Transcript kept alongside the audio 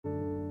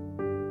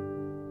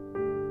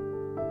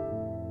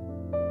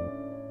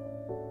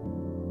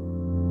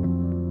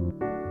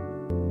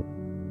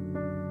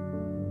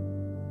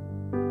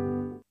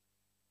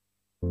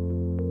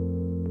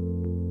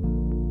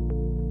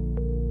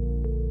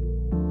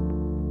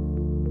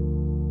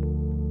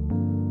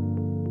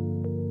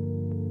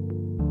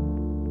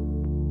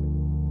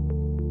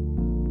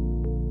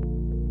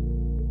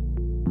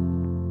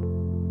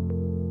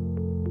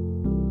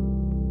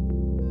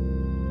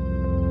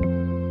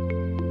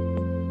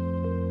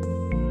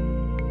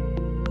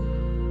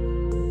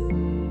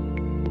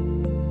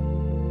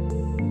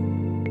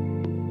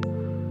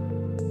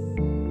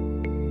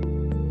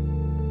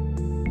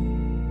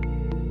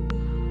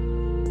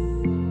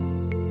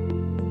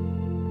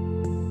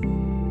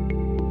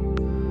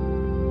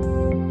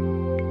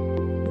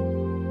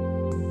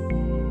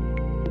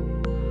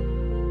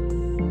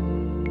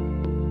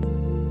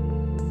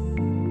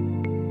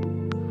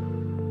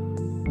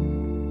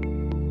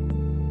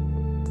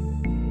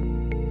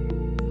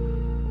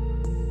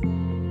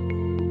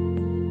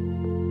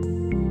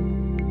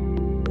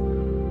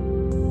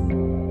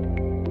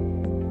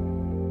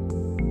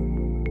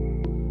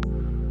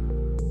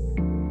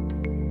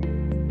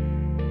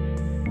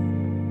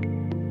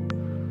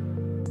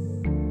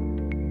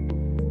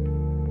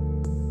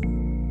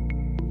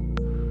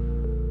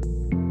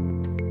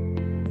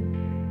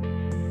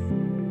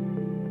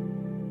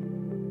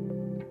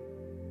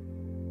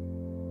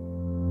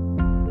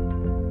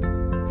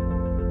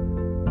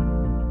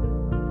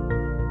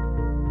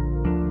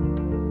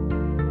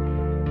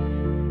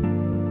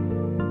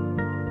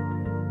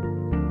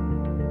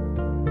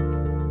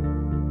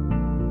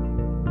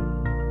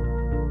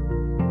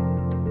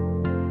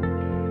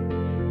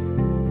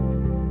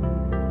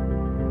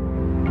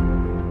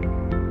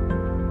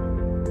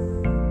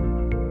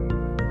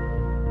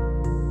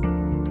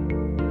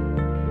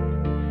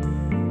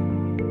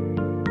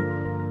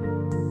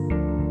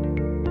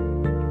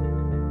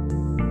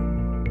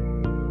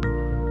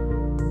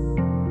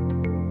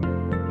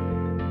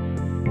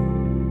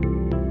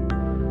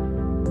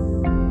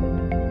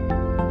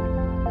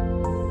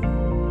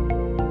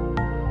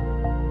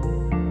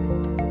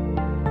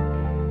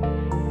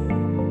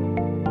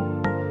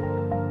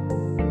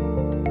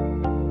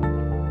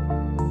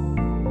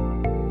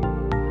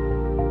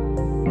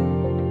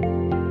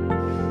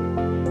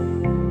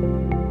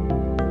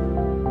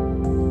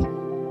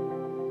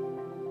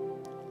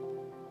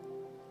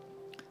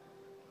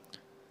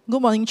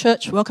Good morning,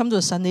 church. Welcome to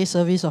the Sunday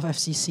service of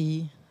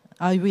FCC.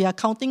 We are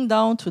counting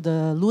down to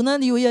the Lunar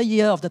New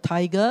Year of the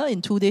Tiger in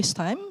 2 days'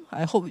 time.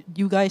 I hope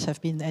you guys have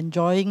been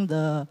enjoying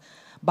the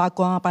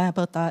bakwa,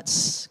 pineapple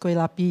tarts, kueh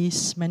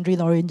lapis,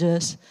 mandarin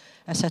oranges,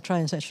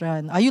 etc., etc.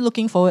 And are you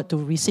looking forward to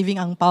receiving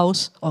ang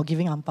paos or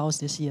giving ang paos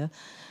this year?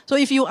 So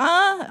if you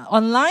are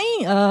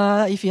online,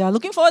 if you are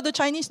looking forward to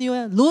Chinese New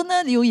Year,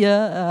 Lunar New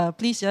Year,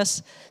 please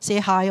just say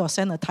hi or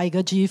send a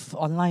tiger gif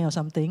online or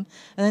something.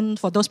 And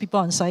for those people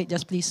on site,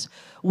 just please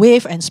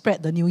wave and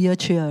spread the New Year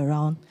cheer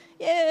around.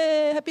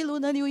 Yay! Happy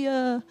Lunar New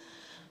Year!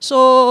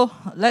 So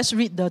let's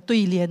read the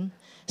对联.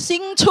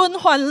 新春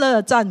欢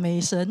乐赞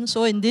美神.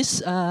 So in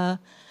this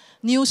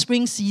new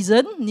spring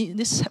season,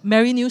 this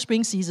merry new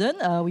spring season,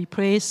 we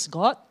praise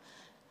God.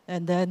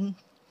 And then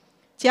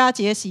佳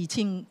节喜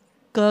庆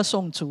歌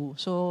颂主.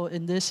 So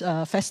in this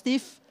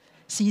festive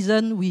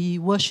season, we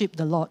worship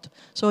the Lord.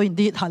 So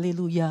indeed,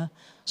 hallelujah.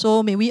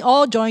 So may we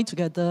all join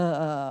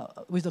together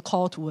with the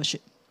call to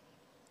worship.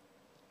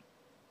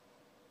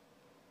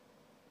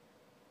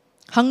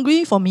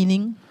 Hungry for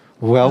meaning.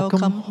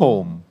 Welcome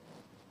home.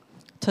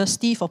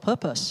 Thirsty for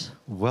purpose.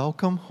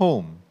 Welcome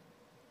home.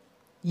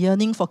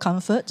 Yearning for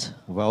comfort.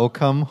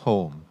 Welcome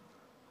home.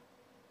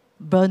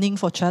 Burning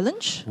for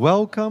challenge.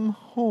 Welcome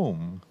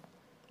home.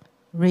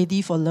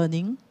 Ready for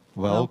learning.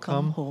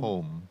 Welcome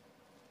home.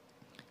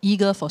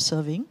 Eager for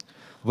serving.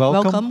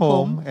 Welcome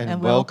home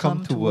and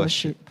welcome to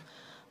worship.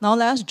 Now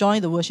let us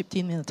join the worship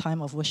team in a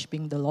time of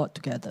worshiping the Lord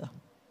together.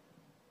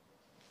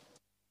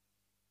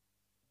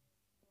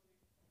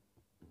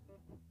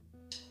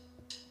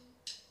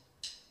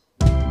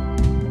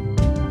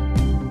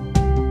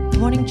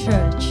 Morning,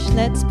 church.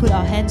 Let's put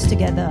our hands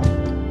together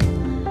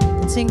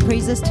and sing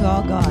praises to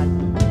our God.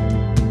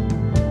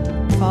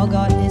 For our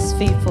God is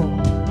faithful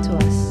to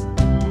us.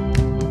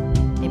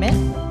 Amen.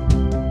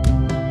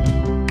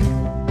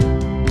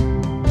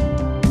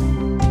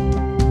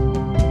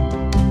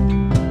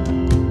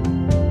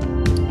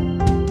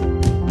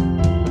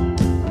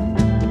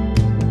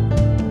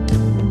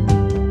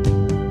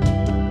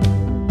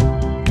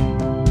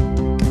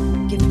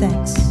 Give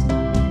thanks.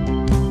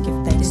 Give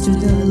thanks to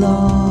the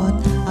Lord,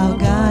 our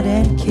God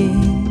and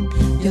King.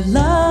 Your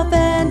love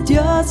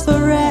endures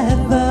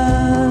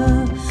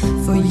forever.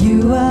 For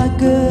you are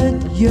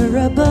good, you're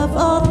above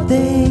all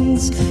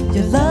things.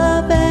 Your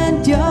love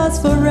endures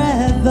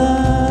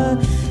forever.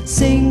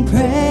 Sing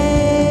praise,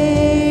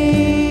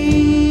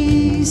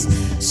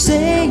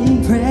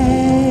 sing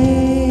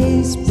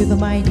praise with a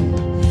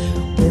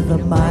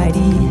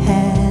mighty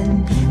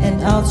hand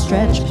and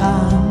outstretched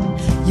arm.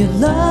 Your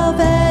love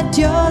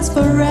endures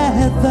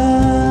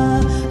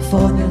forever.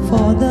 For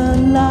the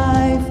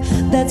life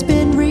that's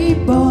been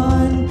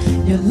reborn,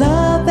 your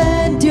love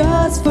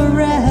endures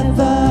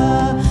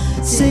forever.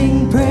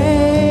 Sing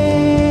praise,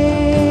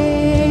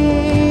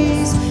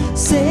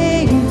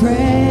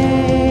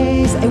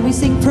 and we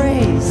sing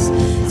praise,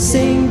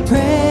 sing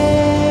praise,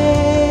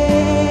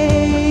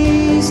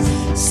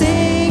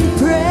 sing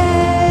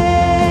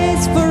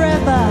praise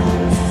forever.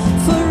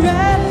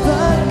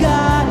 Forever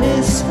God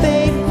is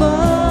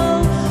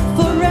faithful,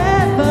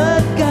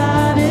 forever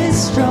God is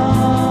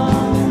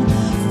strong,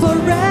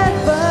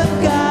 forever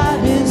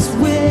God is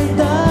with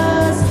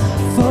us,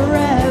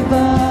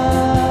 forever,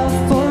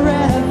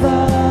 forever,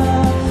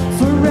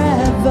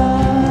 forever.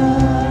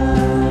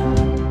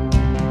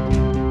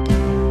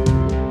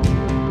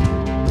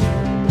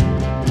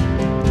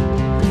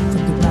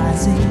 From the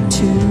rising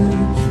to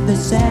the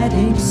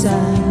setting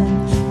sun,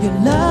 your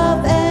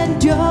love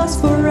endures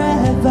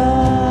forever.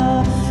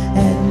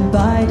 And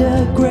by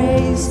the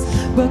grace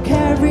we'll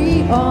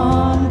carry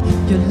on,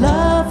 your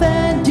love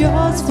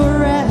endures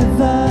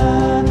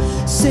forever.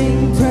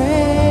 Sing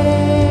praise,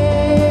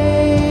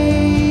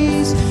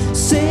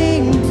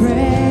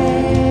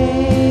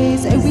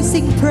 and we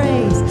sing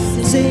praise,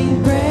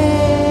 sing praise,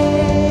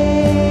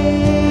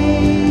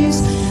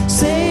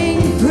 sing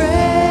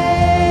praise.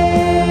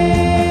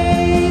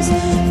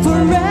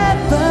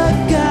 Forever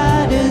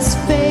God is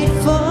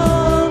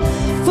faithful,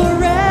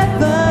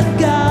 forever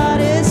God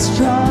is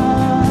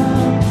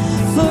strong,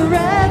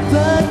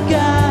 forever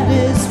God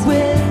is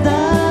with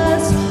us,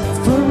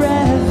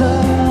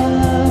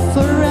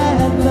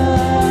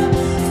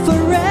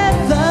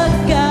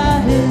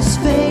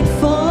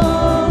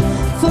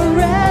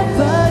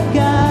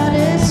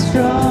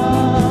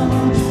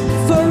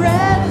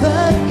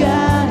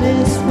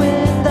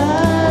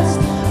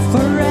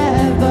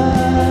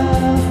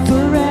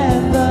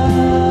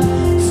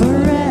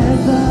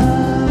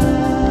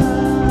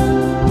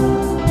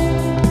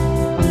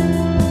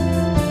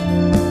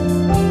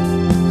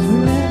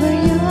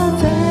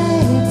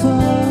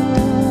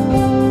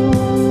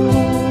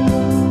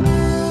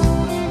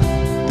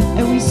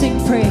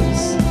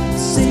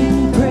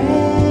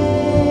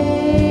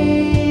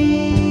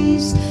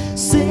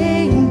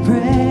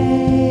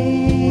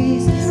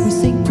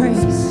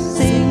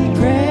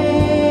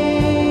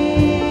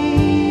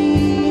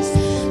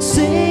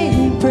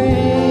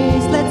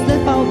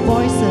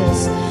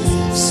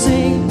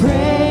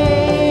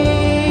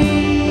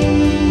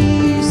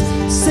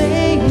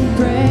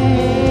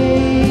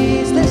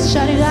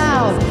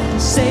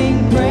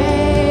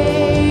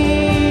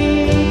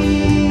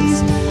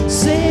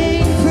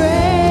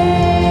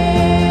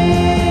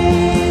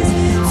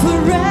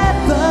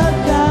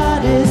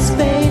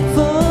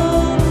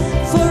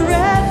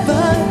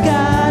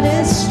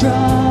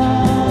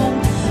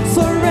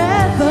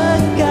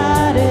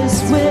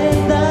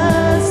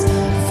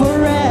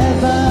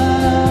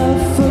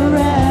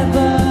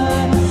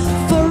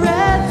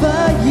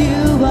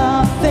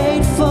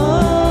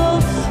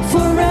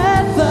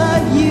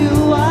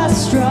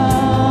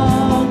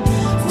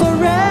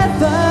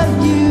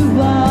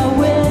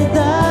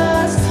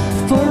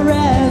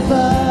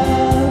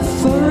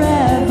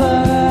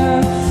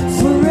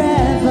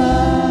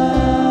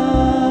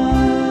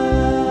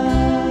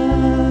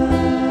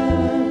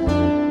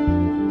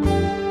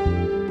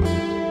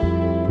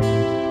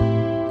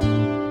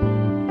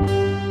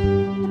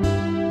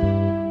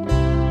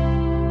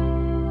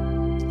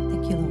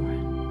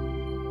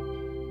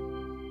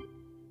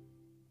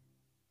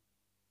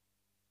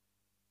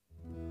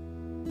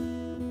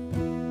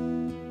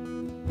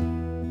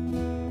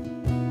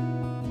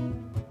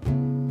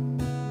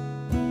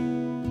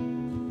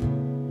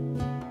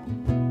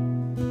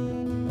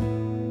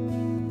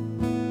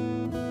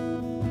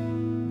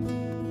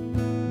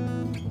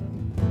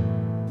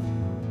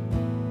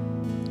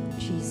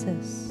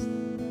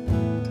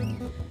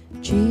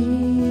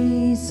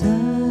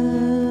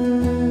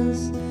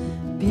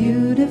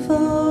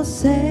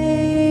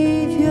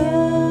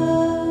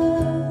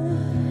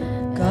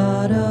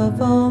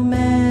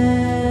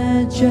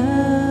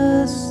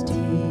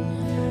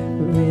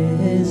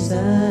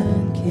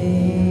 risen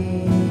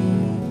King,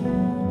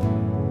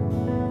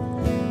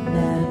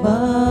 Lamb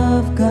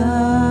of God,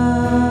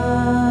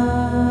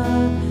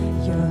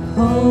 you're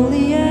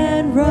holy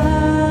and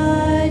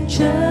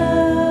righteous,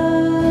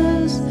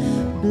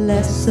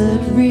 blessed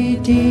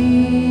Redeemer,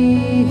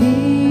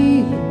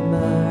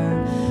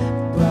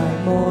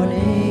 bright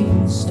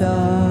morning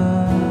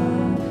star.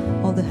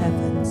 All the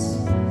heavens,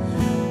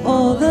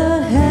 all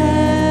the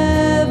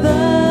heavens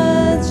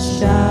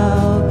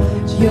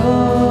shout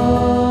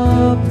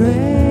your praise.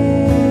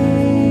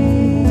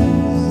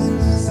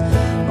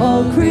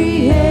 All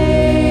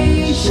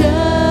creation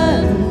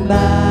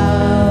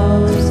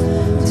bows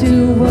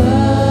to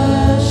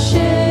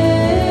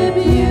worship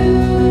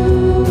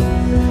you.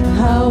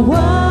 How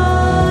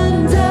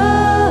wonderful,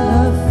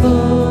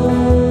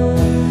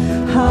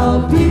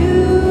 how beautiful,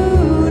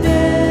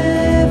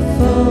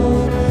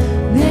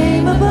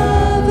 name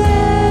above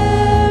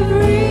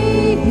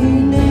every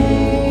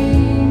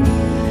name,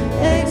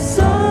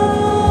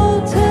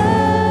 exalted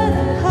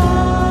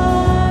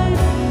high.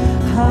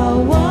 How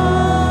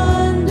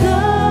wonderful,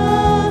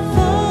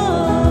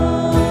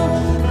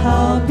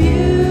 how beautiful,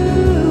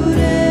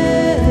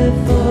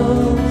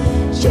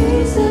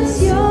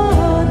 Jesus,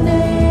 your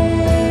name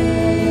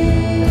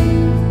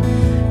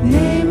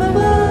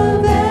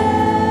above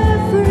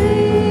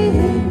every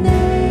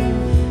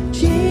name,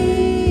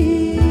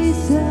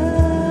 Jesus.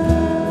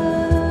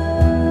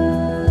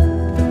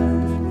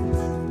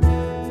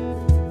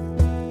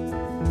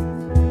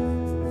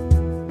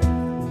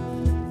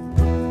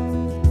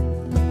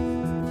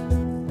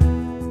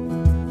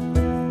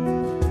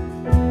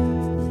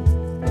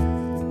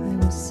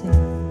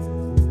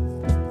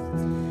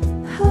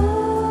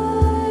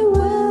 I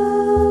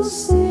will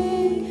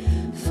sing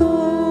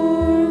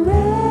forever.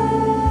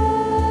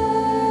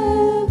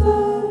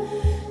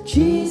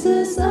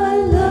 Jesus, I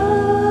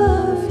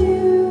love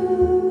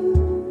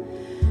you.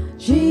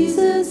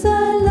 Jesus,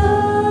 I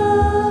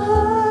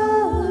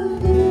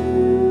love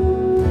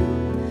you.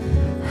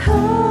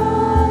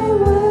 I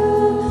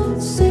will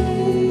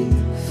sing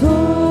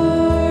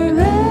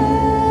forever.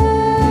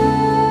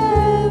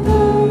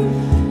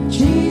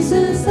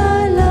 Jesus,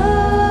 I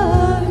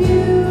love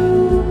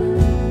you.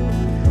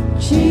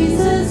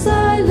 Jesus,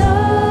 I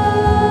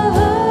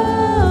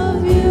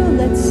love you.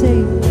 Let's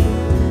sing.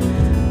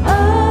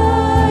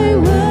 I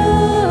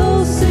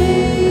will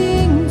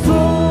sing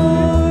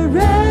forever.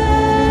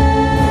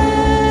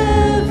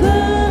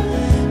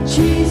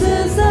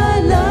 Jesus, I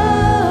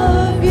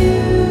love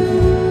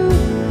you.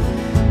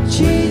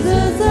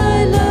 Jesus,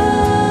 I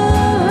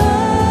love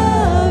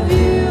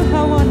you.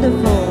 How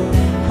wonderful,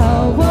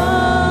 how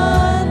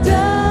wonderful,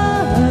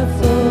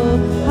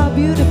 how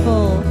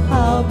beautiful,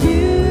 how beautiful,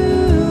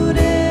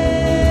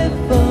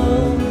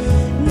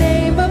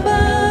 name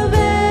above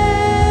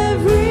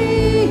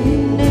every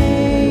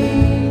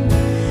name,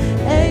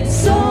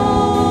 exalted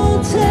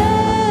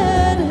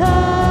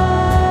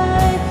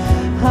high.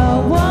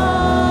 How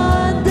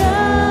wonderful,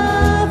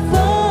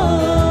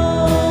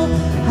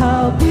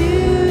 how beautiful,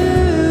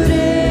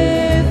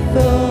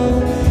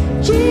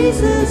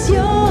 Jesus,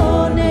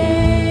 your name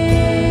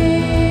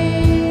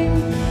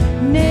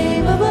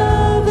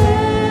above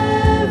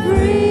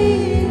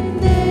every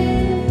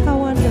name. How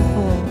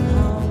wonderful,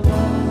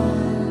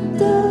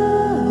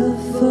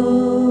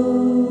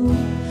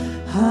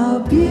 how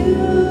beautiful,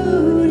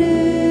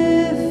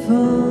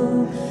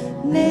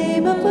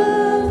 name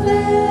above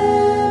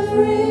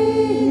every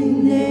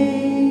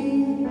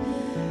name,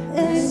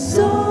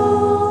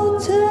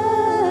 exalted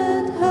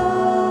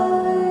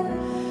high.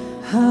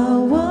 How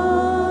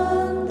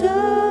wonderful,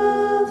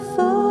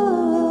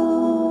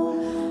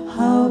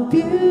 how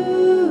beautiful,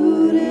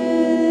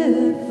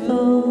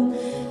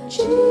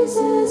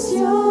 Jesus,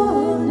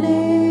 your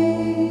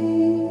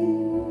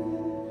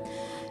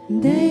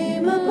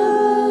name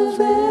above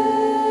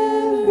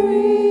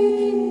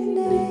every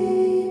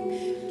name,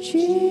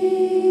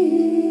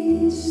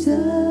 Jesus.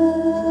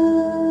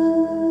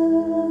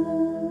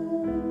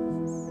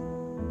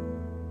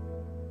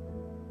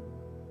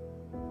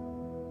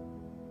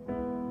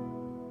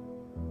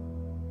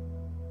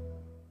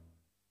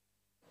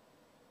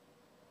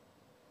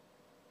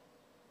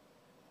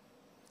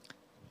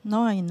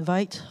 Now I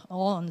invite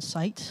all on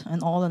site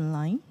and all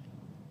online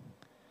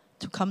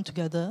to come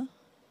together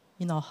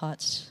in our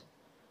hearts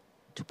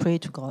to pray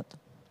to God.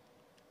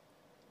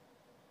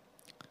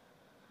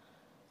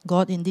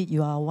 God, indeed,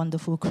 you are a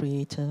wonderful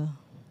creator.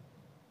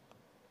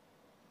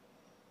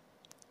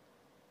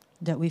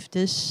 That with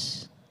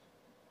this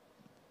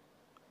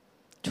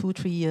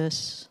 2-3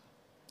 years,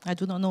 I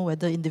do not know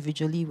whether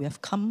individually we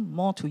have come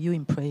more to you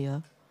in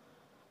prayer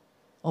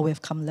or we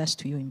have come less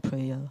to you in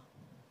prayer.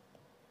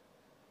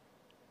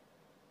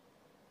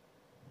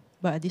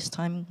 But at this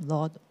time,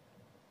 Lord,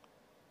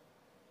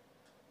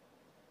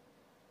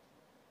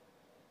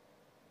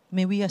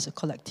 may we as a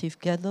collective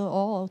gather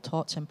all our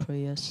thoughts and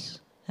prayers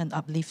and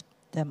uplift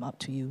them up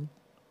to you.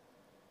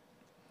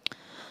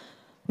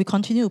 We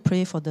continue to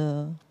pray for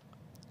the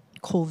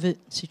COVID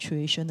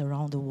situation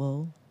around the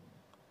world.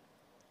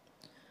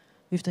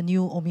 with the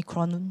new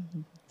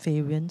Omicron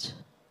variant,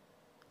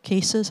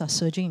 cases are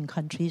surging in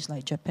countries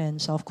like Japan,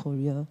 South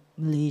Korea,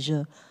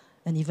 Malaysia,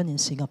 and even in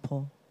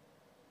Singapore.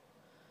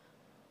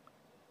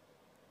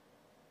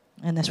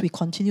 And as we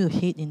continue to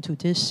head into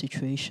this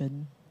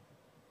situation,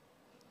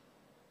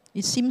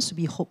 it seems to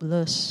be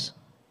hopeless,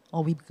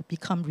 or we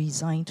become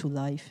resigned to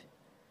life,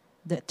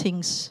 that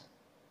things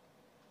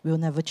will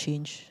never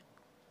change.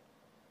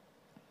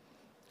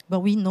 But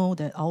we know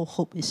that our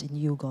hope is in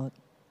you, God.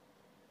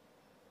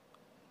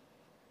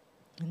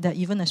 And that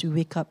even as we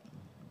wake up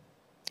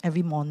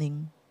every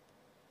morning,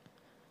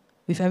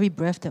 with every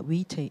breath that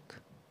we take,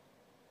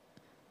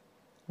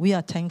 we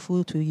are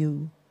thankful to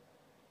you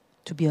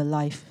to be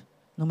alive,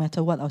 no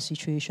matter what our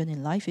situation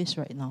in life is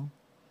right now.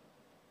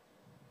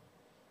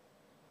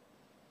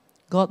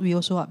 God, we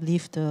also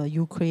uplift the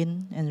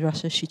Ukraine and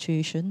Russia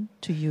situation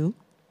to you.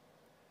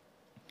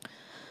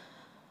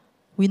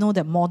 We know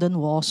that modern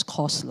wars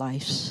cost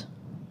lives,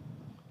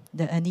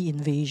 that any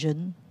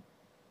invasion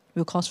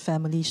will cause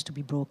families to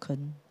be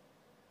broken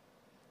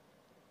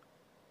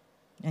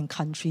and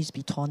countries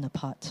be torn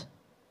apart.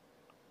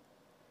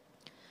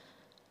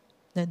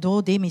 That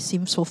though they may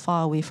seem so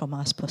far away from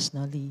us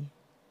personally,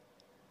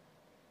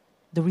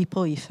 the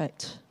ripple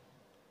effect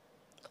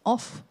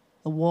of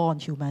a war on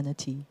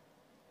humanity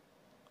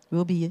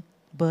will be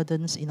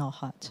burdens in our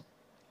heart.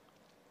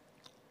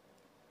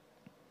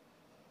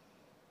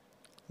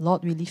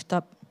 Lord, we lift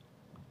up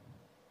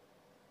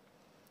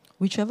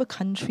whichever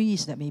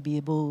countries that may be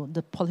able,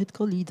 the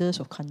political leaders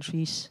of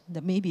countries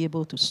that may be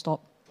able to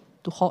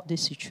halt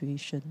this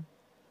situation,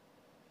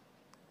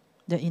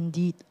 that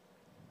indeed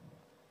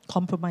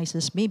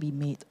compromises may be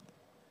made,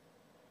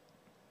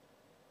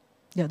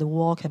 that the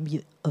war can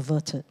be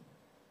averted.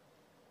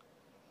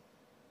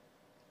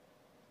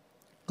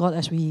 God,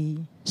 as we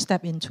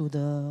step into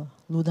the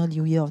Lunar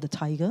New Year of the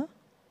Tiger,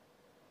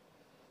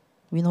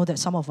 we know that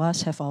some of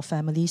us have our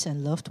families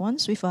and loved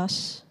ones with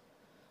us.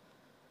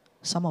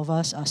 Some of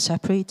us are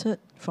separated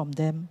from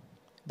them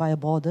by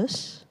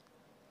borders.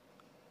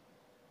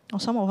 Or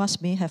some of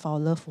us may have our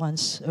loved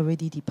ones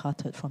already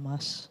departed from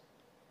us.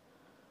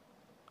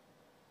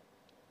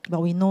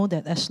 But we know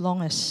that as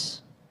long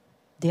as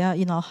they are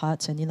in our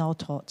hearts and in our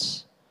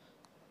thoughts,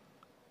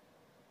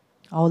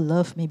 our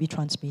love may be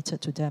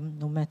transmitted to them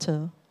no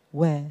matter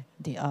where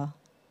they are.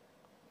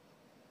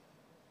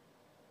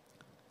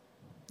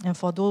 And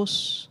for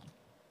those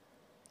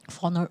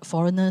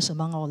foreigners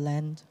among our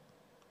land,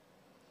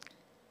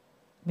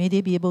 may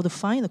they be able to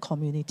find a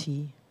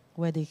community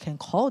where they can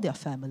call their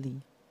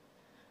family.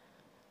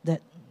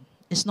 That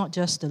it's not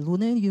just the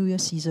Lunar New Year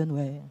season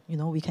where,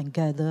 we can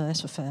gather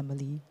as a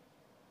family,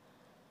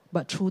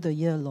 but through the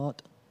year,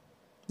 Lord,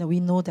 that we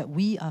know that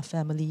we are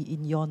family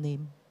in your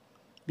name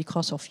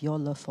because of your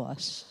love for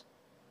us.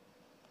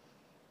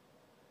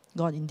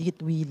 God, indeed,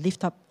 we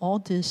lift up all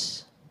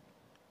this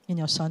in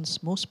your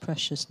Son's most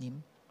precious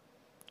name.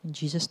 In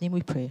Jesus' name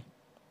we pray.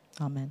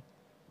 Amen.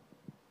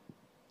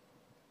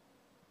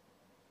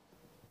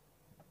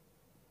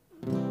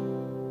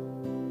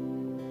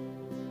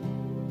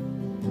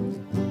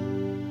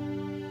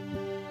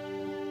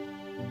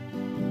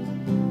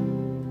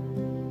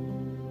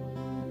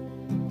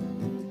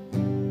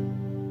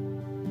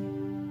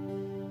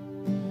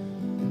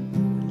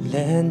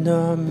 Let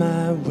not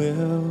my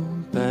will,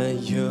 but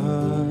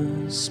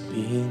yours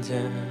be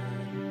done.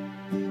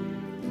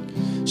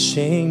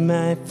 Shake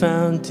my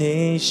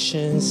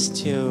foundations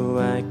till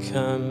I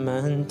come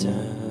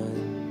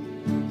undone,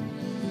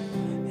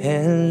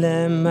 and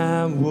let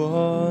my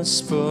walls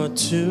fall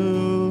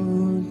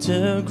to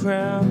the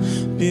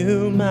ground.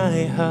 Build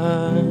my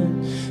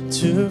heart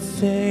to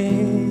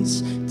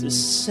face the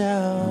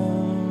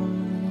sound.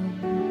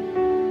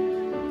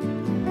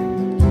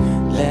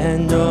 Let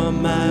not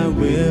my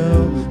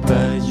will,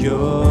 but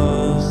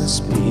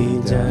yours be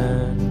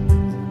done.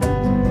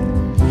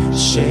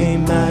 Shake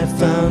my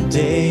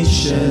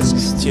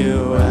foundations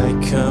till I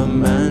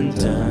come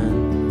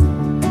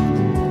undone,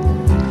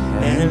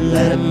 and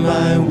let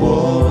my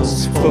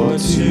walls fall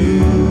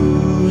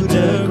to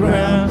the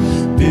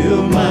ground.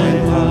 Build my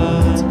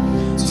heart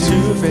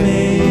to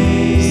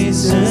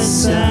face the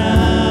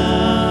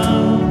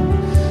sound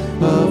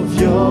of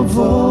your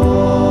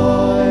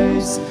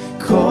voice,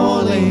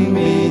 calling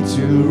me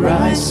to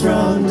rise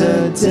from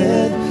the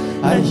dead.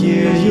 I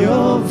hear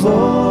your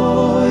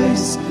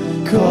voice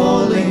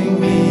calling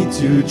me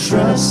to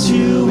trust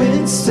you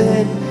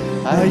instead.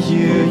 I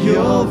hear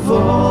your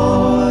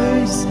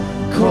voice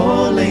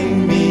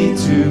calling me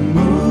to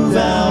move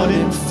out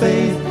in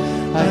faith.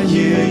 I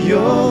hear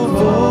your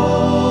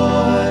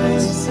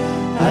voice,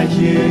 I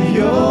hear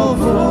your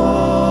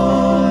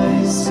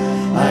voice.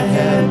 I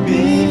have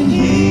been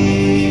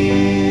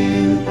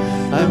healed,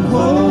 I'm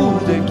whole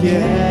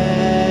again.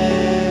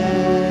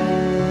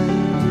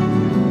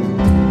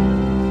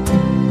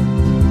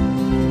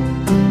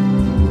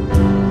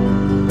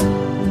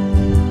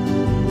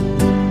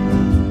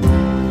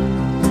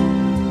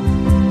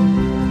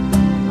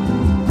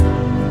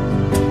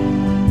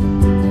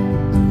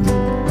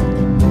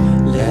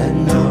 Let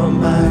not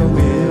my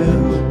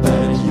will,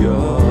 but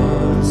yours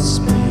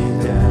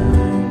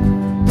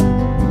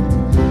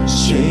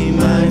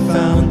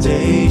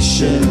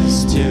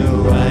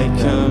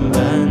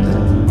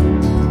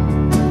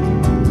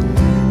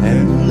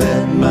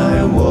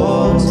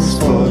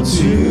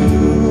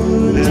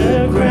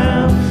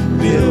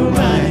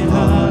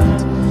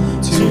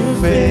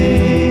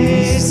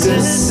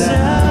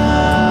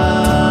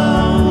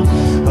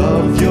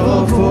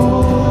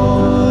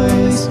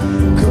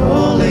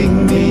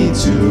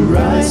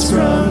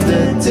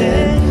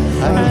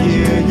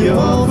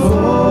your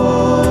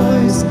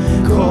voice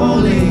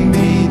calling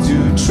me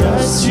to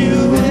trust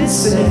you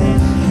instead.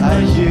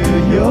 I hear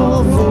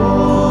your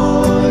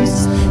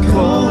voice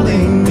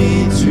calling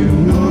me to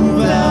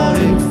move out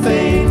in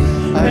faith.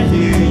 I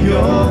hear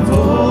your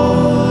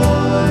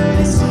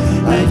voice.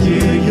 I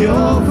hear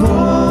your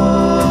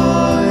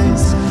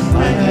voice.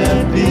 I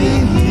have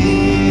been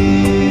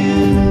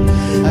healed.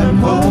 I'm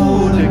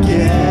whole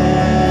again.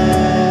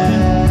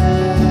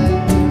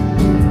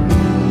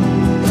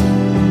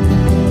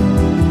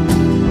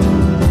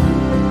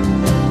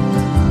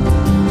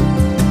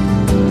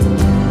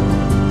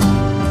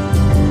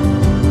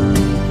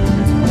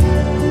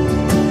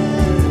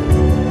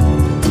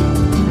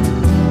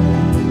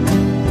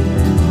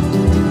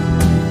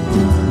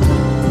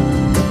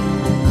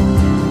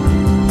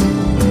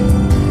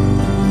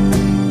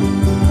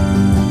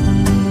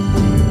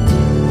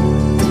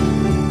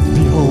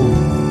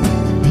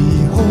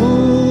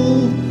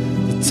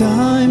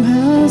 Time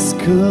has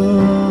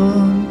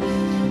come.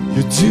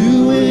 You're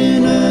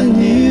doing a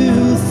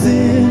new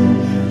thing.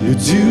 You're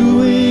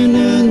doing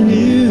a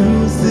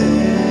new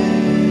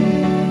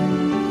thing.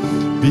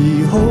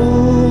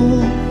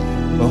 Behold,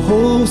 a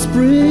whole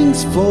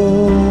springs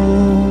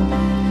forth.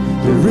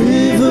 The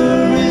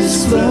river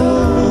is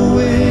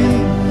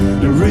flowing.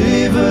 The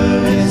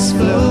river is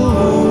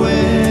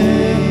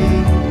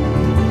flowing.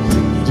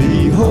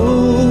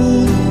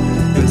 Behold,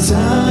 the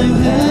time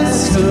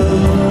has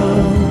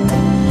come.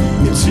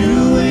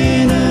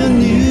 Doing a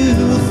new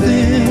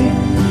thing,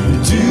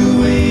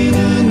 doing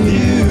a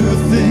new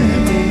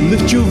thing.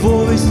 Lift your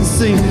voice and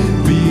sing.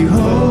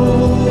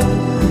 Behold,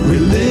 we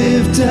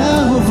lift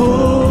our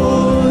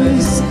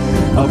voice.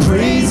 Our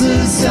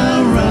praises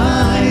are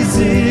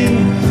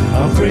rising.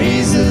 Our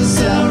praises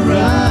are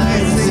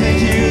rising. I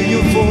hear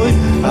your voice.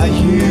 I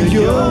hear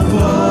your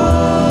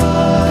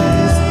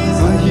voice.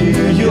 I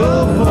hear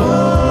your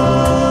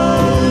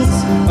voice.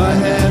 I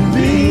have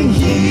been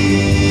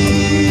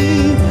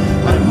healed.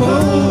 I'm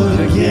whole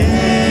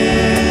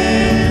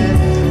again.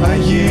 I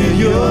hear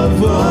your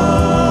voice.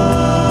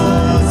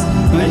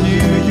 I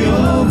hear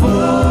your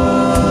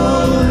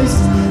voice.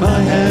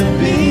 I have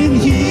been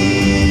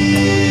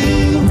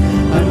healed.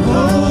 I'm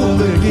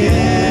whole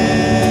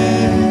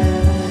again.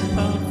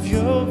 Of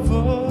your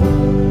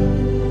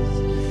voice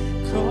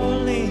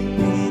calling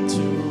me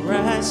to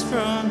rise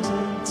from the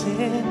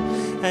dead.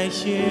 I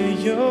hear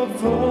your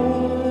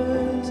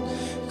voice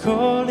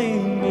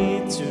calling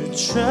me to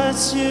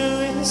trust you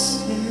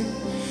instead.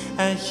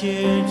 I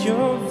hear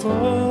your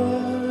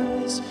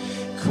voice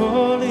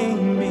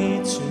calling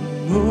me to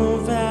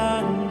move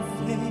out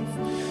in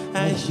faith.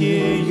 I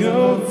hear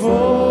your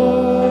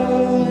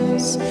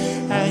voice.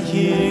 I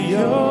hear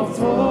your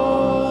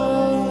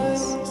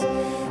voice.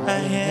 I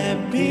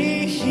have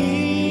been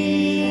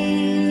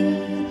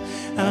healed.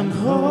 I'm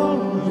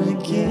whole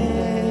again.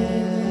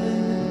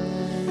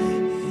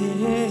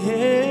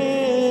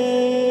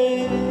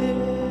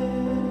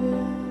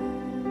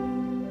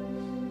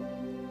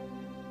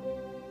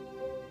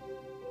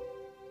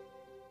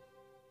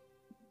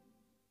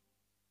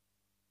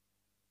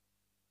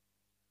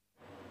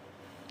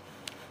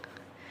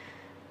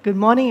 Good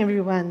morning,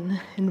 everyone,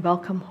 and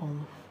welcome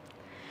home.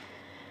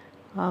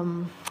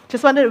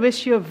 Just wanted to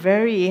wish you a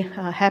very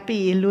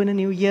happy Lunar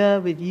New Year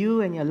with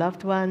you and your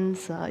loved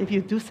ones, if you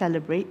do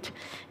celebrate.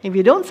 If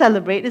you don't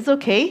celebrate, it's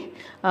okay.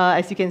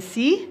 As you can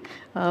see,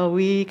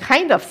 we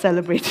kind of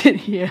celebrated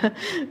here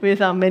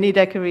with our many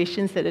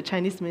decorations that the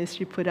Chinese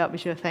ministry put up,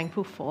 which we're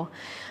thankful for.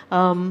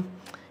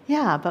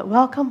 But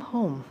welcome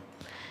home.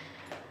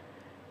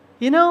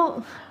 You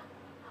know,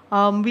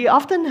 we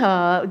often,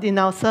 in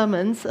our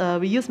sermons,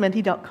 we use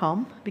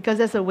Menti.com because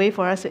that's a way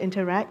for us to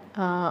interact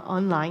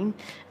online.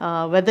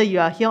 Whether you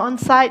are here on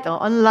site or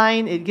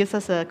online, it gives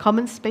us a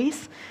common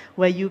space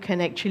where you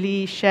can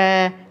actually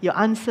share your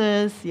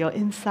answers, your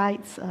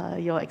insights,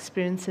 your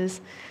experiences.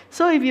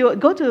 So if you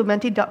go to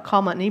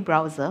Menti.com on any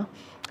browser,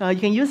 you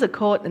can use the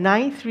code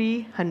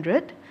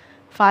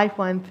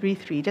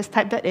 9300-5133. Just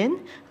type that in,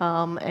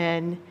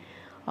 and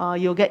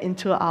you'll get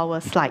into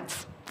our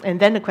slides. And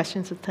then the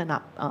questions will turn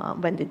up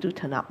when they do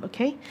turn up,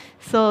 okay?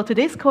 So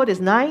today's code is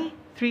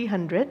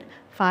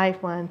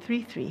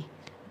 9300-5133.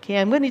 Okay,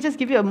 I'm going to just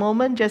give you a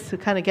moment just to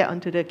kind of get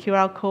onto the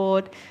QR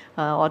code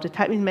or to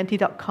type in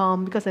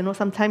Menti.com, because I know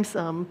sometimes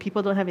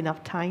people don't have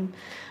enough time.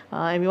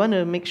 And we want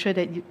to make sure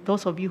that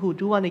those of you who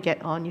do want to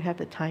get on, you have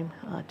the time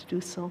to do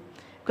so,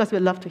 because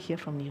we'd love to hear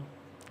from you.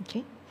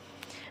 Okay?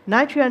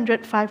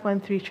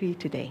 9300-5133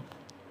 today.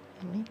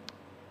 Okay.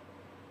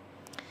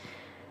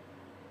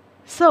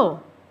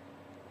 So,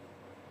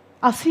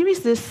 our series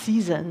this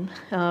season,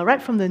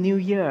 right from the new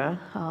year,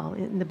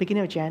 in the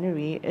beginning of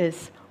January,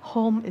 is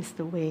Home is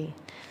the Way.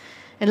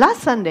 And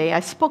last Sunday, I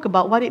spoke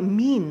about what it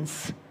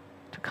means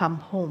to come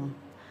home.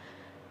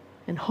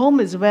 And home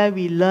is where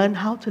we learn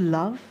how to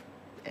love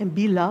and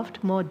be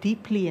loved more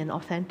deeply and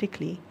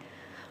authentically.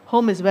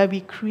 Home is where we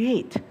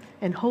create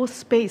and hold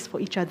space for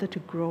each other to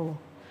grow.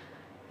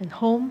 And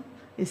home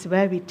is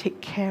where we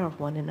take care of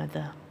one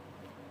another.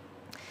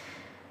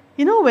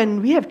 You know,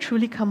 when we have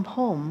truly come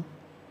home,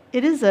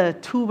 it is a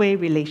two-way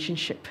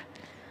relationship.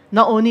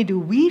 Not only do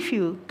we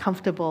feel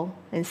comfortable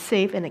and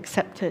safe and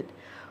accepted,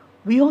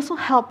 we also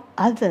help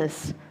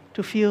others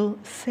to feel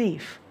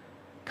safe,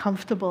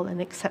 comfortable, and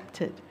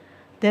accepted.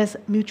 There's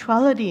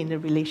mutuality in the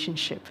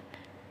relationship.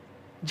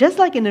 Just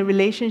like in the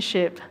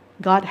relationship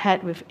God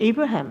had with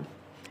Abraham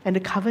and the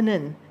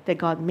covenant that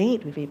God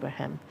made with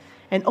Abraham,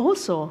 and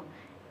also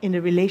in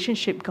the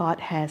relationship God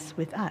has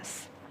with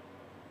us.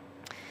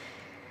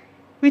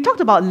 We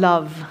talked about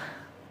love,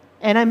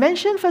 and I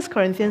mentioned 1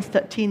 Corinthians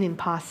 13 in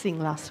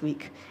passing last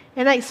week,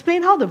 and I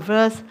explained how the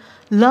verse,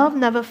 love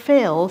never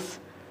fails,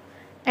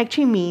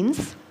 actually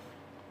means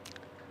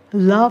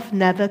love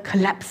never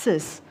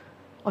collapses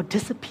or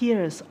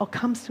disappears or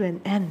comes to an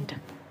end.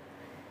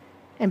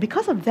 And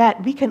because of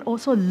that, we can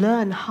also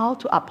learn how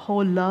to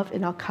uphold love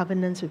in our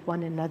covenants with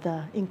one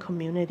another in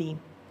community.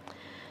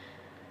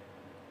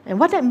 And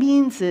what that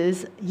means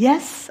is,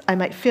 yes, I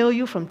might fail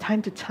you from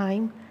time to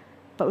time,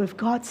 but with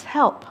God's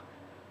help,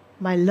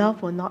 my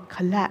love will not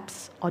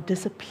collapse or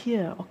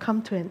disappear or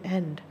come to an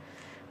end.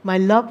 My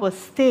love will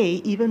stay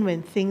even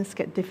when things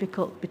get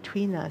difficult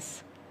between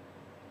us,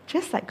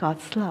 just like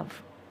God's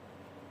love.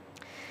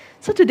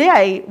 So today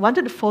I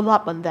wanted to follow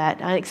up on that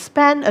and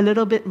expand a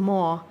little bit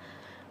more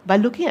by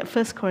looking at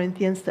 1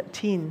 Corinthians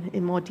 13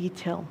 in more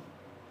detail.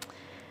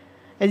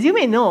 As you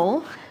may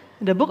know,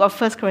 the book of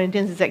 1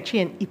 Corinthians is actually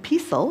an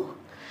epistle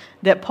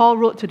that Paul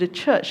wrote to the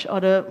church,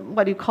 or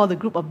what you call the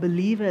group of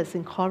believers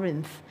in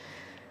Corinth.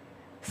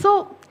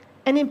 So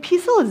an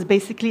epistle is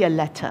basically a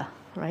letter,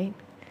 right?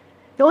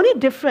 The only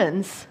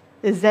difference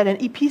is that an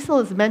epistle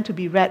is meant to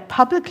be read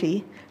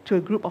publicly to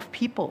a group of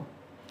people,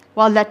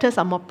 while letters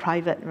are more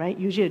private, right?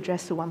 Usually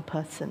addressed to one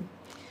person.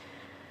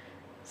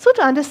 So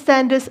to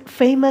understand this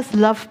famous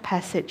love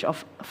passage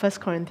of 1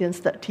 Corinthians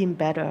 13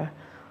 better,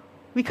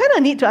 we kind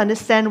of need to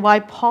understand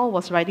why Paul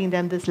was writing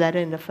them this letter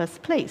in the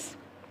first place.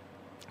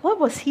 What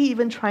was he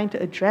even trying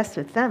to address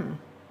with them?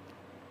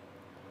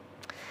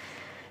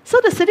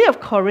 So the city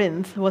of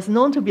Corinth was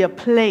known to be a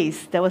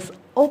place that was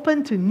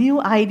open to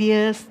new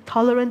ideas,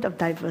 tolerant of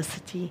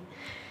diversity.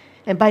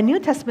 And by New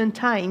Testament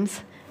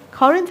times,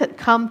 Corinth had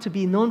come to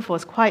be known for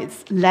its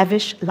quite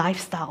lavish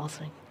lifestyles,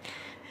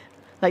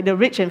 like the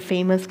rich and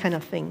famous kind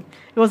of thing.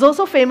 It was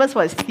also famous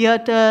for its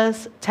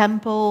theaters,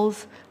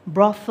 temples,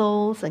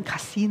 brothels, and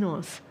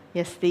casinos.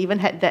 Yes, they even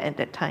had that at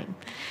that time.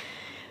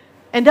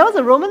 And there was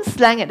a Roman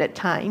slang at that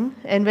time,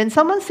 and when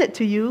someone said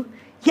to you,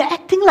 "You're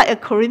acting like a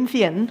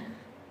Corinthian,"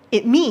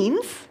 it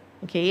means,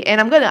 okay, and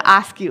I'm going to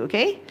ask you,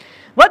 okay,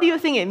 what do you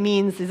think it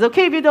means? It's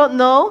okay if you don't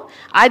know.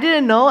 I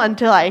didn't know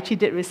until I actually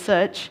did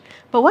research.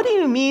 But what do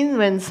you mean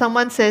when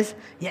someone says,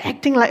 "You're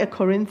acting like a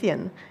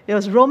Corinthian"? It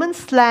was Roman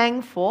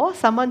slang for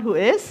someone who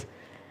is,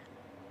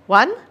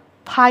 1,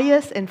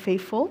 pious and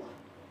faithful.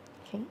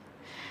 Okay.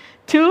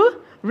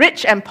 2,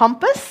 rich and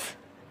pompous.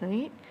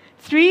 Right?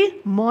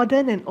 3,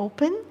 modern and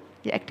open.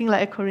 You're acting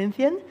like a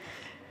Corinthian.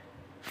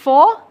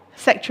 4,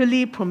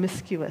 sexually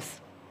promiscuous.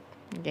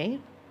 Okay.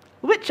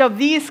 Which of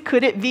these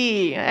could it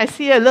be? I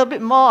see a little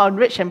bit more on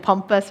rich and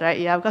pompous, right?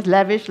 Yeah, because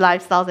lavish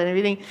lifestyles and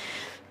everything.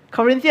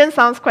 Corinthian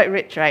sounds quite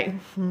rich, right?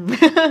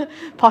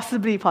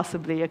 Possibly,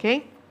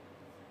 okay?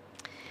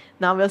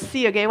 Now we'll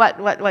see, okay, what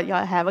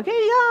y'all have. Okay,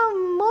 yeah,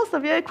 most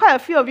of you, quite a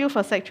few of you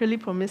for sexually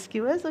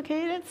promiscuous,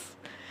 okay, that's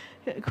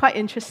quite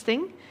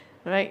interesting,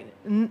 right?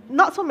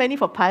 Not so many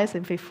for pious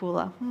and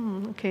faithful.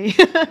 Okay.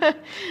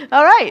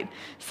 All right,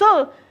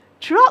 so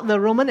throughout the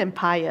Roman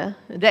Empire,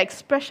 the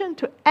expression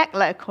to act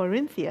like a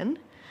Corinthian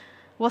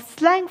was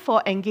slang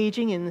for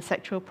engaging in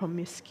sexual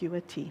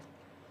promiscuity.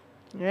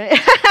 Right?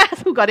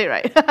 Who got it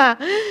right?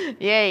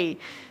 Yay.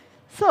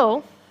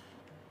 So,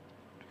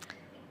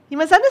 you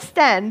must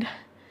understand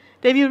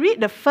that if you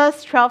read the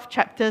first 12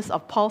 chapters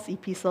of Paul's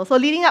epistle, so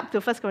leading up to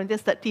 1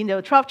 Corinthians 13, there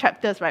were 12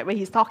 chapters, right, where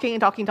he's talking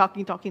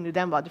to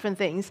them about different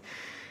things.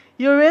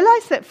 You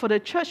realize that for the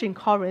church in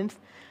Corinth,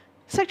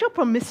 sexual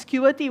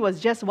promiscuity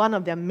was just one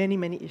of their many,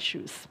 many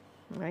issues,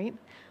 right?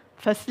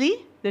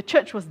 Firstly, the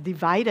church was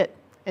divided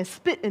and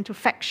split into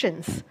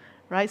factions,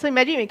 right? So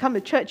imagine when you come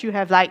to church, you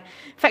have like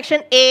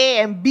faction A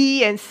and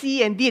B and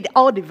C and D,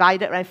 all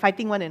divided, right,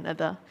 fighting one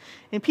another.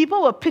 And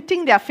people were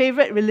pitting their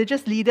favorite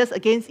religious leaders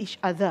against each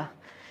other.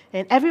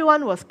 And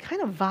everyone was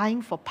kind of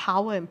vying for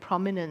power and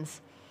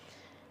prominence.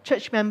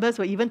 Church members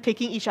were even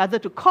taking each other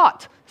to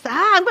court. So,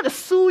 I'm going to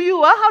sue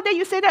you. How dare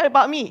you say that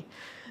about me?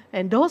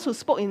 And those who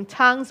spoke in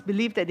tongues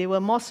believed that they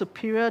were more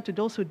superior to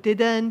those who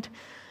didn't.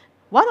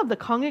 One of the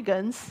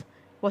congregants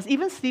was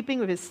even sleeping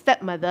with his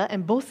stepmother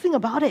and boasting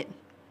about it.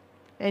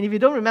 And if you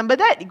don't remember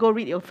that, you go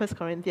read your 1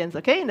 Corinthians,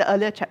 okay, in the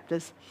earlier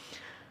chapters.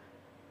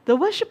 The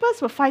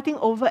worshippers were fighting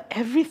over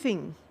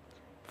everything,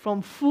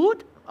 from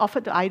food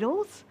offered to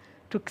idols,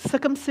 to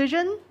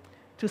circumcision,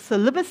 to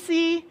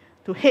celibacy,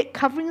 to head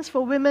coverings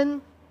for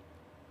women.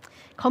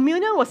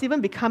 Communion was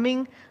even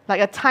becoming like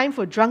a time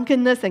for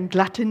drunkenness and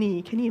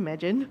gluttony. Can you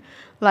imagine?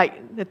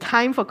 Like the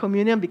time for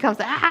communion becomes,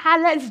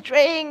 let's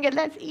drink and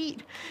let's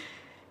eat.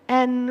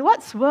 And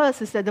what's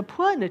worse is that the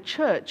poor in the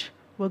church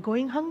were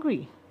going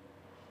hungry.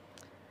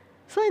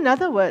 So in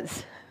other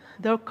words,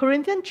 the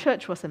Corinthian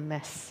church was a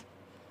mess.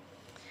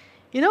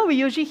 You know, we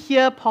usually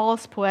hear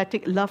Paul's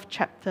poetic love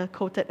chapter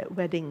quoted at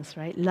weddings,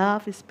 right?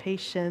 Love is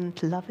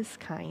patient, love is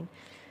kind.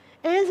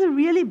 And it's a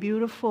really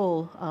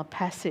beautiful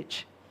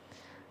passage.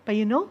 But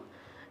you know,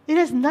 it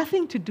has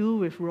nothing to do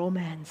with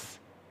romance.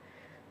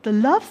 The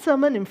love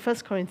sermon in 1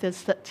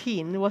 Corinthians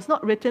 13 was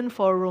not written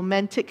for a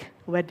romantic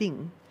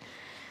wedding.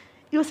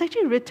 It was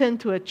actually written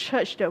to a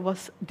church that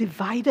was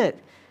divided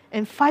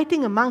and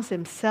fighting amongst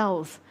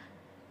themselves.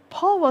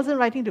 Paul wasn't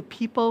writing to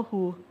people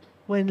who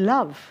were in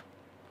love.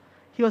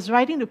 He was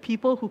writing to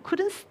people who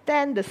couldn't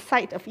stand the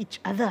sight of each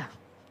other.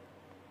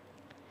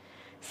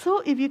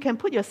 So if you can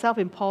put yourself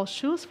in Paul's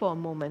shoes for a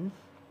moment,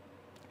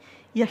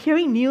 you're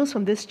hearing news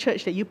from this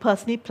church that you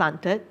personally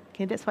planted.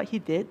 Okay, that's what he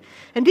did.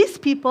 And these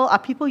people are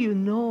people you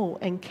know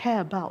and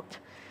care about.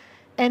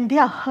 And they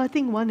are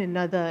hurting one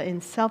another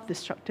in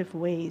self-destructive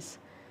ways.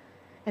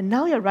 And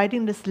now you're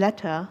writing this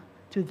letter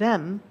to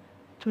them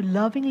to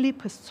lovingly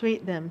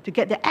persuade them to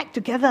get their act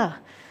together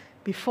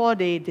before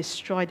they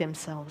destroy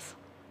themselves.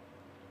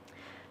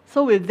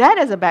 So with that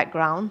as a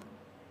background,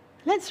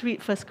 let's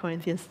read 1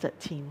 Corinthians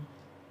 13.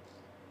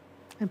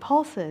 And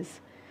Paul says,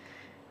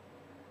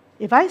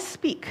 if I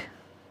speak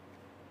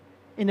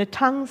in the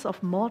tongues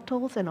of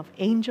mortals and of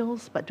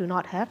angels but do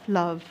not have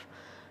love,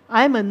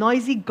 I am a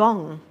noisy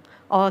gong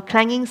or a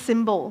clanging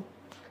cymbal.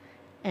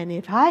 And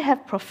if I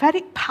have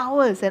prophetic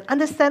powers and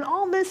understand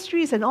all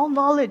mysteries and all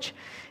knowledge,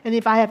 and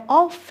if I have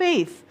all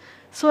faith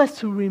so as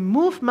to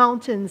remove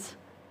mountains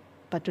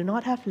but do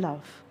not have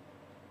love,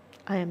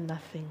 I am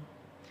nothing.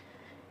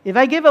 If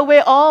I give away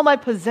all my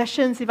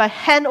possessions, if I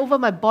hand over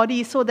my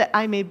body so that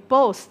I may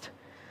boast,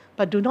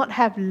 but do not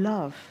have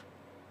love,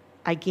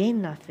 I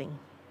gain nothing.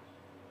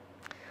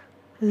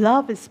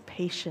 Love is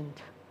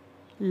patient.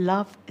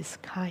 Love is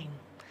kind.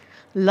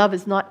 Love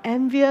is not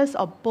envious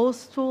or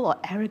boastful or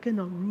arrogant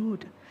or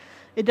rude.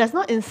 It does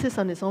not insist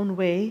on its own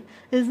way.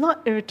 It is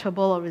not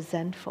irritable or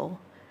resentful.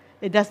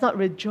 It does not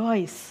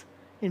rejoice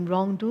in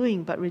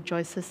wrongdoing, but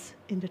rejoices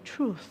in the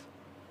truth.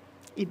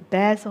 It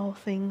bears all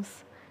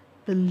things,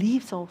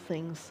 believes all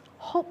things,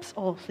 hopes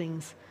all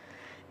things,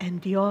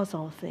 endures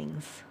all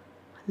things.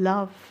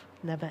 Love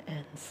never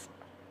ends.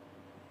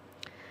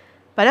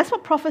 But as for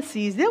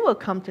prophecies, they will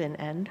come to an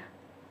end.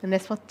 And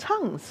as for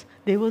tongues,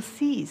 they will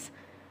cease.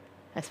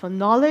 As for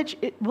knowledge,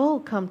 it will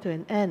come to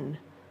an end.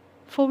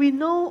 For we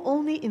know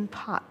only in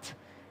part,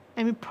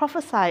 and we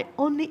prophesy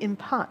only in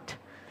part.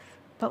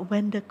 But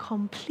when the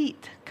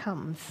complete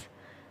comes,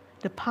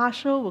 the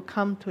partial will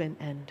come to an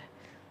end.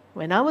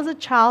 When I was a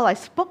child, I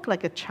spoke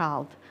like a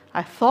child.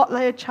 I thought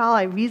like a child.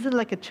 I reasoned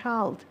like a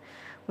child.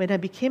 When I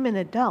became an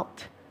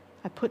adult,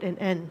 I put an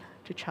end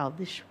to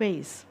childish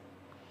ways.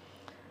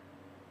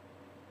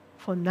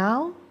 For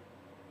now,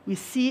 we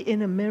see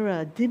in a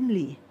mirror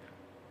dimly,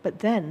 but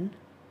then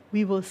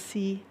we will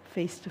see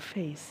face to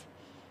face.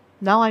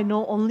 Now I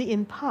know only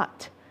in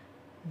part.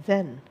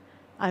 Then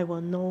I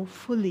will know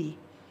fully,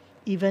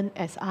 even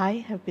as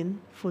I have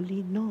been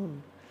fully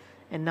known.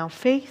 And now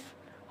faith,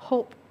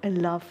 hope,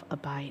 and love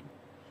abide.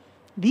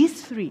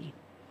 These three,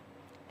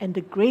 and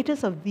the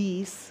greatest of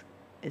these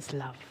is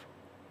love.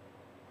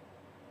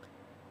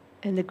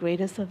 And the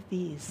greatest of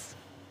these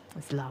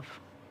is love.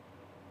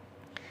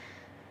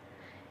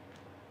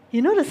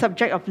 You know, the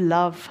subject of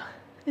love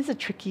is a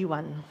tricky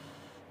one.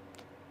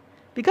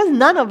 Because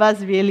none of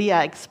us really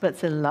are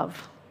experts in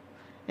love.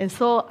 And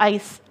so I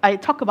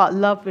talk about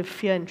love with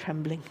fear and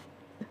trembling.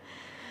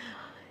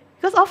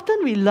 Because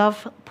often we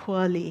love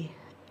poorly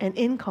and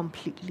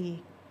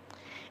incompletely.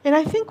 And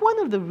I think one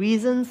of the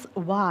reasons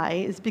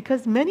why is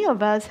because many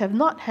of us have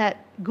not had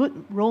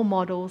good role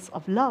models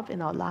of love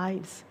in our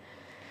lives.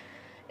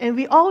 And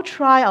we all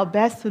try our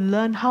best to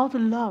learn how to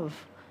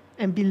love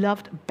and be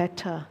loved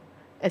better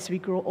as we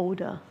grow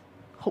older,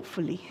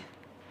 hopefully.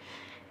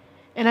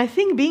 And I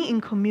think being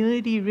in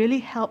community really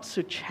helps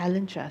to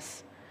challenge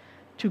us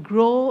to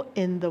grow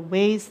in the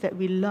ways that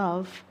we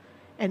love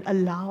and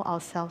allow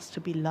ourselves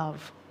to be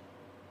loved.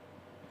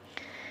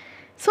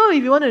 So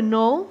if you want to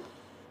know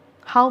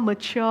how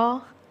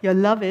mature your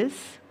love is,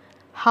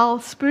 how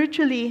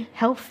spiritually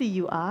healthy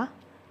you are,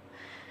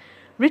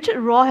 Richard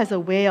Rohr has a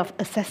way of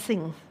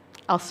assessing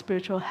our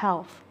spiritual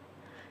health.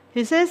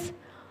 He says,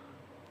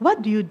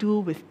 what do you do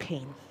with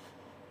pain?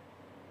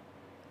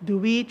 Do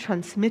we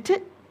transmit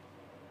it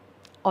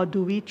or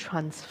do we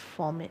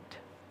transform it?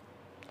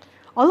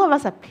 All of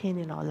us have pain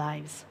in our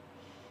lives.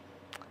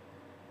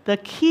 The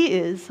key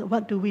is,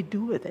 what do we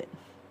do with it?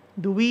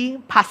 Do we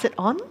pass it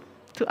on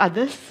to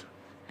others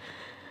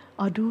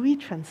or do we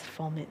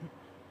transform it?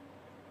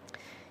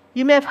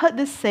 You may have heard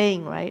this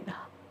saying, right?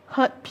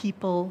 Hurt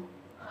people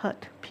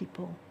hurt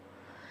people.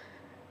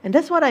 And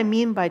that's what I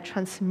mean by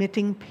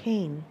transmitting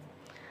pain.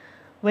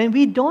 When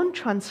we don't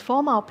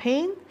transform our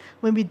pain,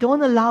 when we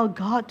don't allow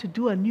God to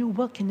do a new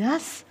work in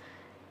us,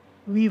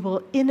 we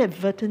will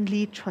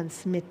inadvertently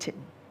transmit it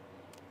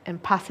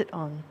and pass it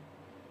on.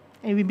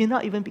 And we may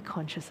not even be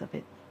conscious of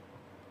it.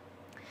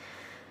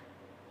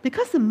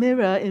 Because the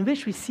mirror in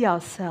which we see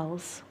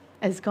ourselves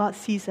as God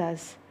sees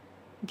us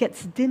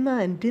gets dimmer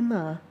and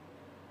dimmer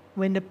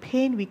when the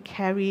pain we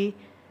carry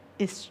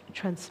is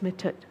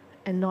transmitted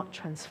and not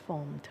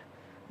transformed,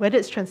 whether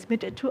it's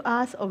transmitted to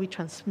us or we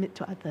transmit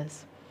to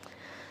others.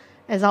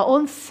 As our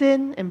own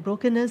sin and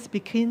brokenness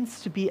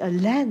begins to be a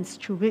lens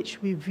through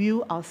which we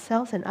view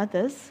ourselves and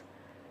others,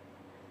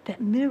 that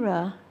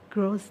mirror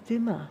grows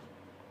dimmer.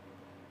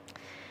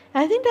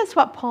 And I think that's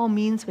what Paul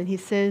means when he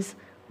says,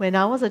 when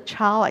I was a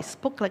child, I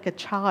spoke like a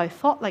child, I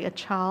thought like a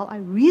child, I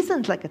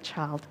reasoned like a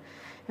child.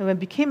 And when I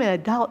became an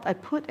adult, I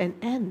put an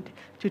end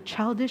to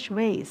childish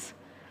ways.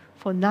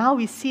 For now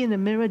we see in the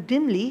mirror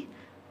dimly,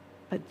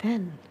 but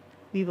then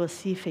we will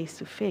see face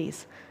to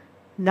face.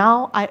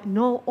 Now I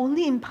know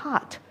only in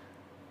part.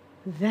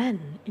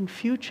 Then, in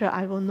future,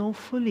 I will know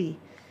fully,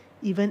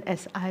 even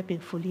as I have been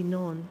fully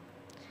known.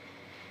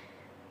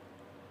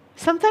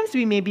 Sometimes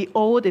we may be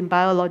old in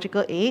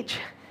biological age,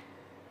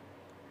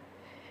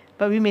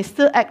 but we may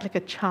still act like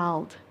a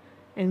child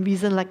and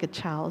reason like a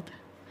child.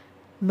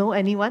 Know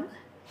anyone?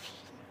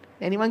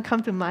 Anyone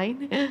come to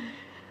mind?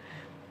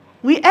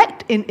 We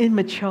act in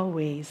immature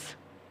ways,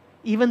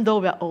 even though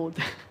we're old.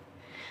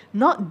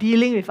 Not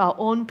dealing with our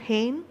own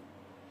pain,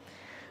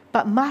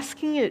 but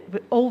masking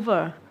it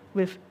over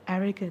with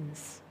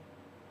arrogance,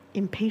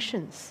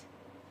 impatience,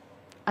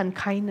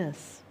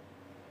 unkindness,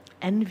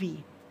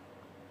 envy,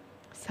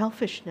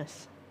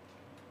 selfishness.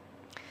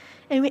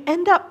 And we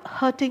end up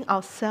hurting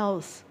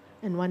ourselves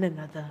and one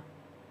another.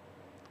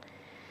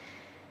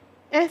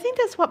 And I think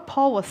that's what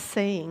Paul was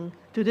saying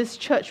to this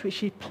church which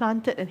he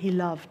planted and he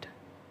loved.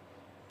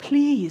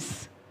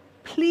 Please,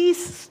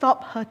 please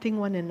stop hurting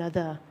one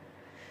another.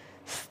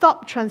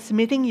 Stop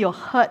transmitting your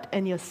hurt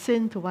and your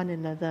sin to one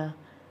another.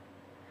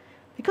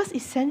 Because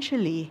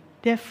essentially,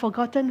 they have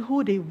forgotten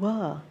who they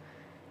were.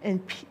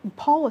 And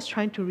Paul was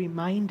trying to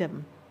remind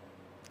them.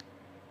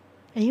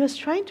 And he was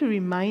trying to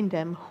remind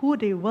them who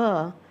they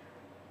were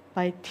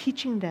by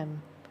teaching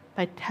them,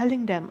 by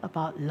telling them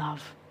about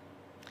love.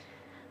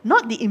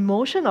 Not the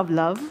emotion of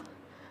love,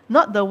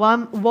 not the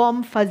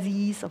warm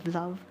fuzzies of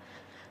love,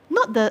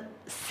 not the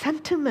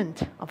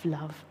sentiment of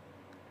love,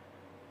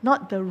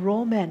 not the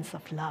romance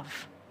of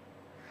love.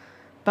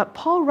 But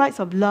Paul writes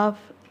of love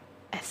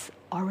as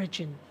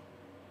origin,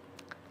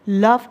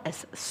 love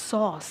as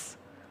source,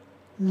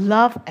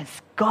 love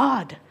as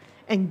God,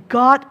 and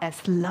God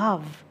as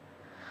love.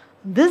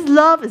 This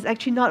love is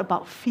actually not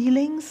about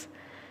feelings,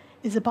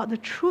 it's about the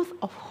truth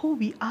of who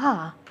we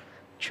are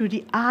through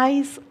the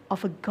eyes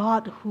of a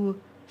God who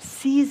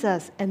sees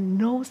us and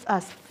knows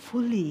us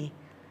fully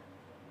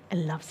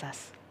and loves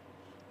us.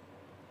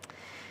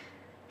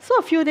 So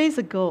a few days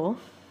ago,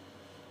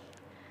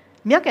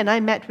 Miak and I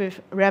met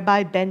with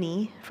Rabbi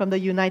Benny from the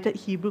United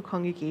Hebrew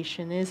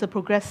Congregation. It's a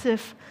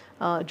progressive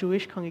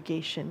Jewish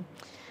congregation.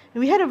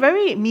 And we had a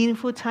very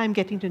meaningful time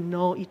getting to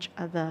know each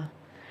other.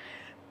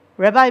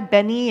 Rabbi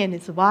Benny and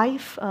his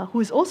wife, who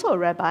is also a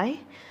rabbi,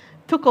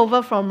 took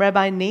over from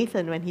Rabbi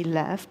Nathan when he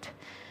left.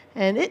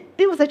 And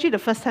it was actually the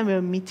first time we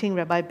were meeting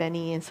Rabbi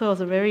Benny, and so it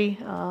was a very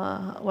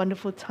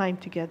wonderful time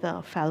together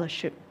of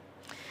fellowship.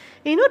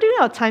 And during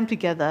our time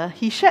together,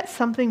 he shared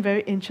something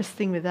very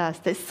interesting with us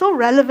that's so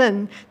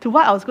relevant to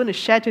what I was going to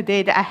share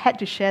today that I had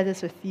to share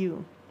this with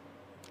you.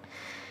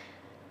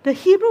 The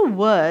Hebrew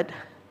word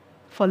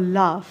for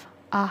love,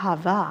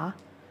 ahava,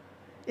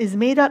 is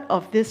made out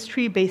of these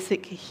three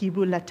basic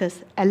Hebrew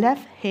letters,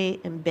 aleph,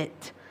 he, and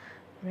bet,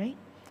 right?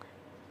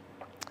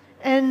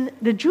 And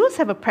the Jews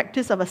have a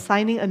practice of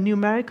assigning a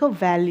numerical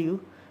value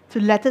to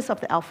letters of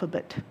the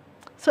alphabet.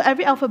 So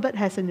every alphabet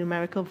has a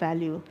numerical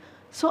value.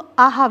 So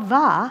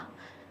ahava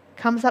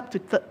comes up to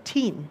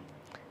 13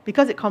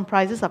 because it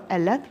comprises of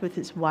aleph, which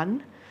is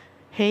 1,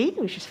 he,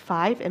 which is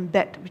 5, and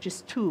bet, which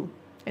is 2,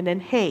 and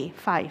then he,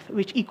 5,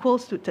 which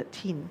equals to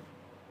 13.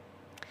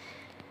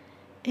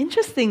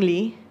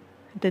 Interestingly,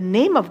 the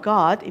name of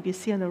God, if you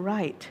see on the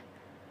right,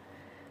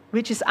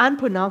 which is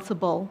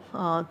unpronounceable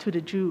to the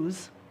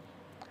Jews,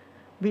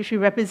 which we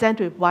represent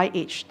with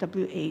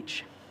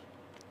YHWH.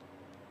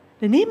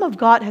 The name of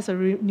God has a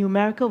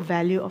numerical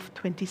value of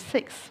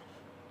 26.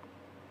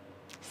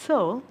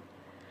 So,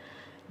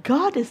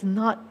 God is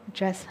not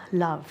just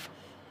love.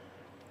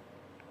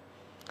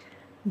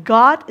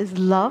 God is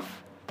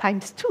love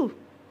times 2.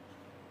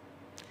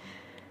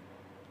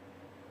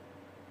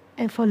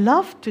 And for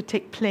love to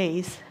take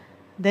place,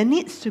 there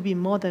needs to be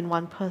more than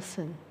one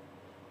person.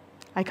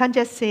 I can't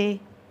just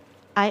say,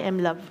 I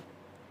am love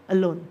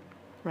alone,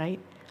 right?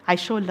 I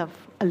show love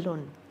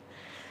alone.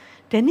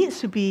 There needs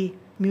to be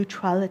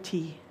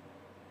mutuality.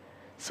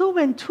 So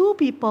when two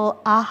people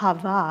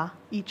ahava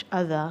each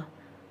other,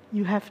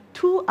 you have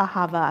 2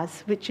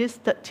 ahavas, which is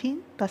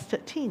 13 plus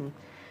 13,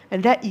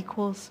 and that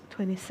equals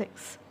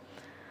 26,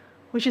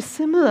 which is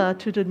similar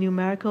to the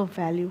numerical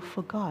value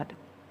for God.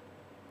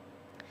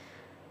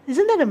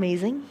 Isn't that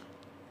amazing?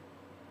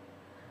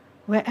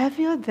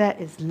 Wherever there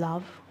is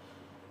love,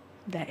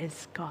 there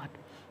is God.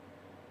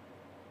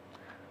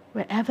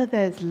 Wherever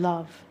there is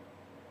love,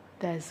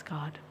 there is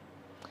God.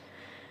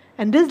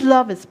 And this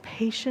love is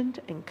patient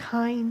and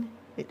kind.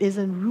 It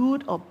isn't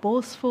rude or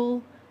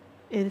boastful.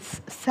 It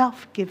is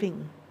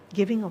self-giving,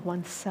 giving of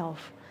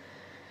oneself.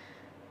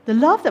 The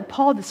love that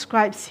Paul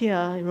describes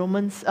here in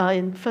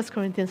in 1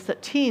 Corinthians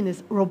 13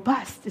 is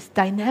robust, it's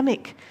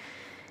dynamic,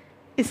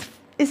 it's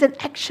an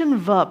action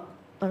verb.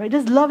 All right,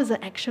 this love is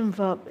an action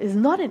verb. It's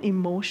not an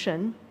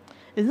emotion.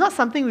 It's not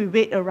something we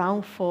wait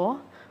around for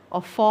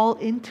or fall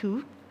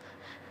into.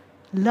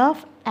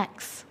 Love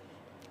acts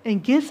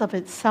and gives of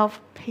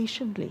itself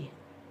patiently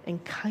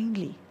and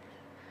kindly.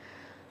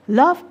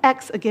 Love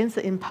acts against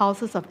the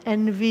impulses of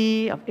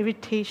envy, of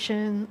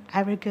irritation,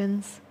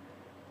 arrogance.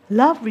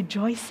 Love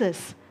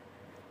rejoices.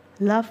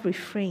 Love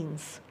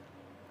refrains.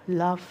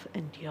 Love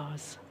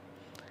endures.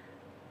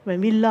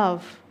 When we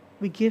love,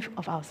 we give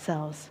of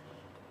ourselves.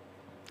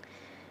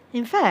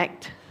 In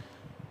fact,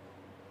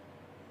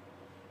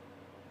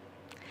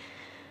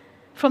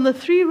 from the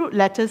 3 root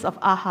letters of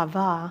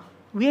ahava,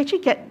 we actually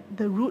get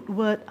the root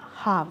word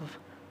hav,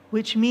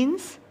 which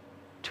means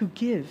to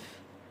give.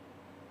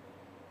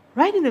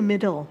 Right in the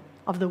middle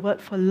of the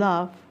word for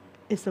love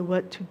is the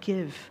word to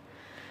give.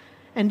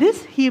 And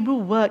this Hebrew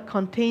word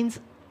contains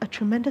a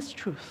tremendous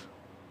truth,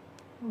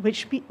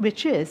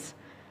 which is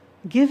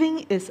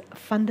giving is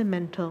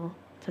fundamental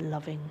to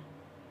loving.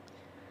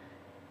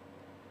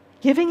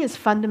 Giving is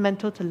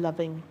fundamental to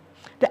loving.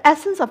 The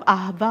essence of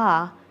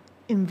ahava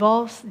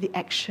involves the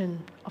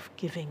action of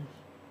giving.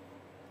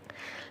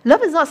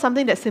 Love is not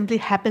something that simply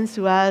happens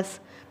to us,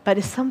 but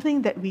it's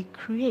something that we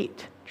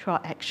create through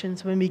our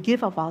actions when we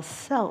give of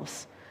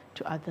ourselves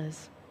to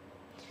others.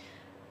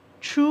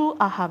 True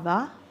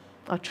ahava,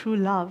 or true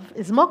love,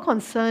 is more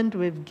concerned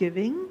with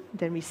giving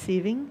than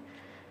receiving.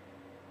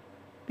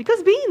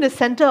 Because being in the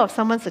center of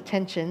someone's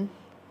attention,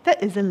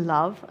 that isn't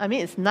love. I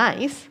mean, it's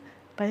nice,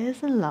 but it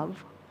isn't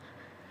love.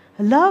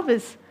 Love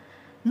is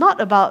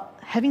not about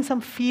having some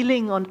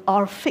feeling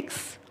or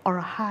fix or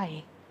a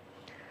high.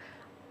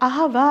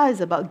 Ahava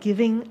is about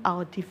giving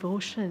our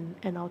devotion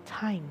and our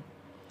time.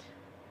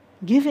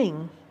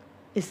 Giving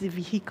is the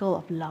vehicle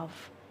of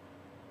love.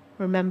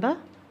 Remember,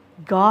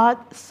 God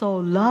so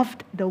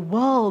loved the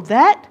world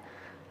that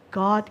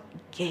God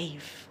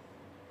gave.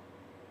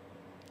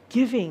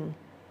 Giving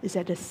is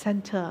at the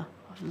center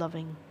of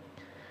loving.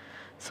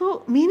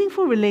 So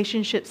meaningful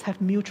relationships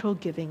have mutual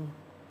giving.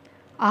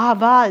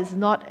 Ahava is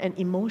not an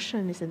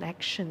emotion, it's an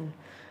action.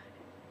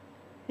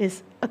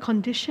 It's a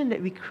condition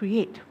that we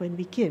create when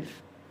we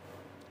give.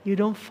 You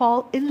don't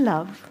fall in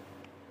love,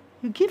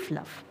 you give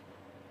love.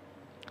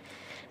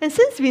 And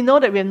since we know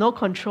that we have no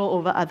control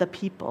over other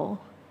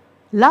people,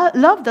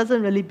 love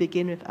doesn't really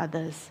begin with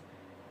others.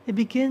 It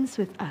begins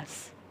with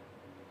us.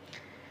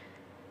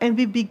 And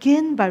we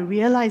begin by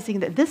realizing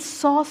that this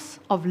source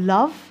of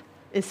love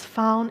is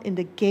found in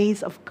the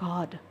gaze of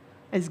God,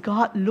 as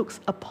God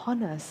looks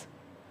upon us,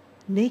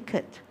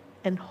 naked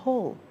and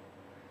whole.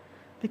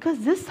 Because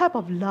this type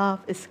of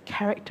love is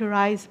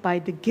characterized by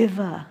the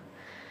giver.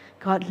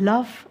 God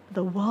loved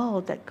the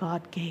world that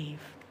God gave,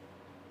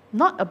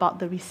 not about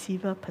the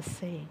receiver per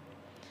se.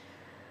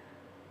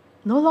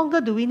 No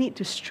longer do we need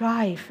to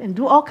strive and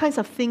do all kinds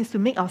of things to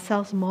make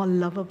ourselves more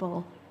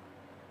lovable,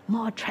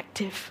 more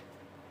attractive,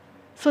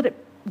 so that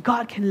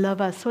God can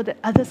love us, so that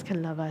others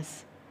can love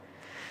us.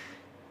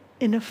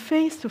 In a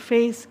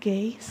face-to-face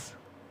gaze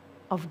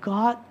of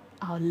God,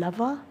 our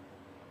lover,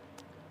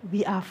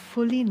 we are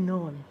fully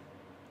known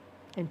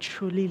and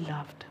truly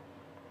loved.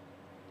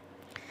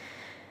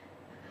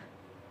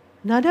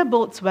 Nadia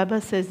Bolz-Weber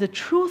says, the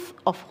truth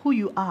of who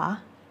you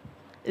are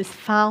is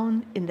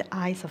found in the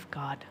eyes of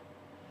God,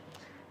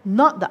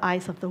 not the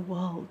eyes of the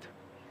world.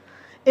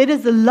 It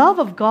is the love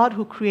of God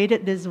who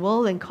created this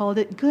world and called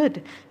it good.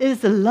 It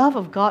is the love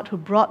of God who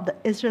brought the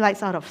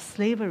Israelites out of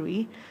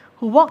slavery,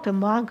 who walked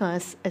among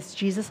us as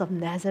Jesus of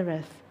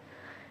Nazareth.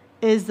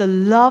 It is the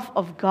love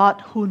of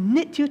God who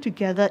knit you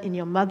together in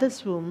your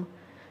mother's womb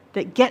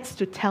that gets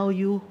to tell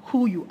you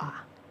who you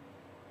are.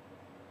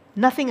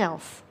 Nothing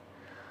else.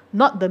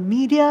 Not the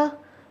media,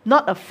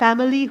 not a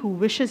family who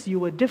wishes you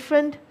were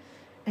different,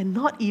 and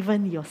not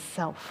even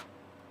yourself.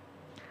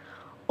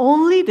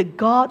 Only the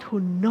God who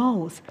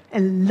knows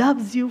and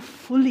loves you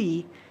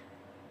fully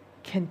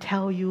can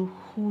tell you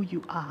who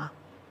you are.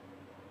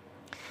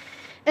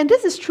 And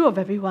this is true of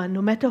everyone,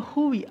 no matter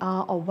who we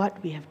are or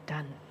what we have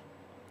done.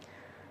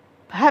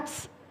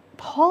 Perhaps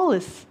Paul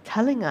is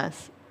telling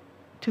us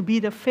to be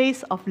the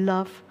face of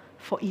love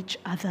for each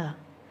other.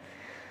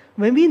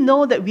 When we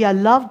know that we are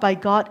loved by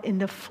God in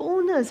the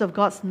fullness of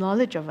God's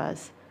knowledge of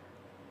us,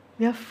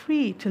 we are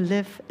free to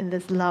live in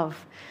this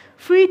love,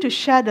 free to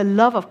share the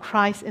love of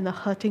Christ in a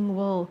hurting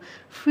world,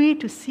 free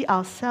to see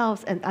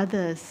ourselves and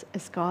others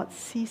as God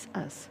sees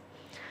us.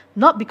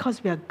 Not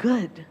because we are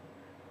good,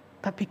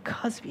 but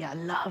because we are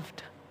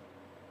loved.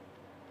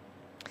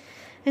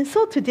 And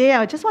so today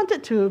I just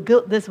wanted to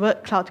build this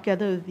word cloud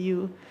together with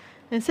you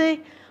and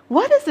say,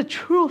 what is the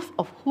truth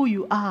of who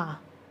you are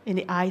in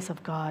the eyes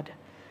of God?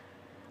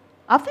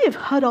 After you've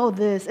heard all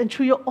this and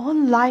through your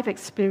own life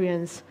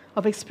experience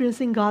of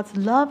experiencing God's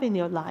love in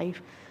your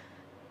life,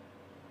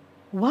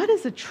 what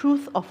is the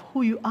truth of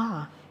who you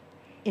are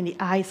in the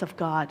eyes of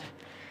God?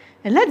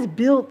 And let's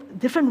build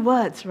different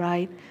words,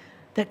 right,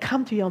 that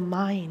come to your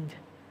mind.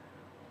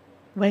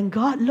 When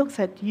God looks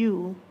at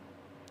you,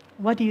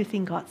 what do you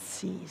think God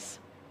sees?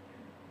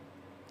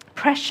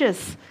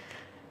 Precious,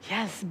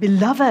 yes.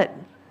 Beloved,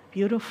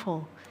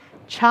 beautiful.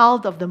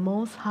 Child of the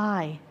Most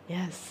High,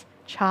 yes.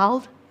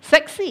 Child,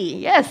 sexy,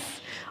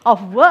 yes.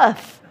 Of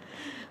worth,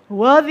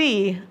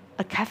 worthy,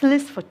 a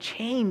catalyst for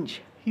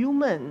change,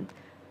 human,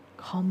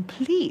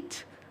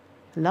 complete.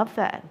 Love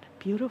that.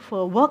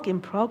 Beautiful. Work in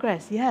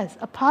progress, yes.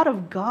 A part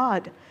of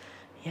God,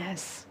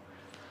 yes.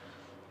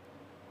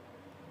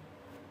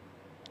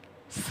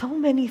 So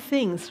many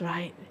things,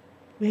 right?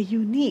 We're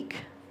unique.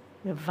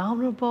 We're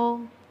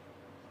vulnerable.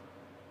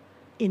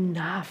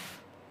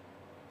 Enough.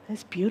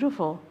 That's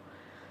beautiful.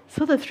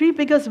 So the three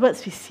biggest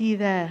words we see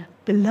there,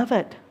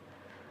 beloved,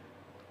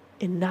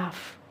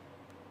 enough,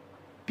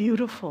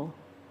 beautiful,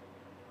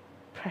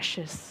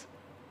 precious.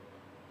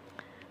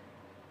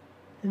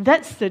 And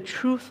that's the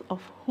truth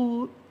of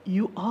who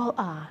you all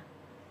are,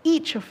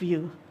 each of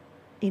you,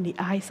 in the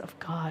eyes of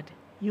God.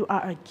 You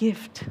are a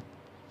gift.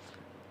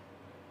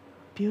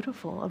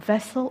 Beautiful, a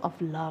vessel of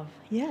love.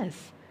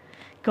 Yes.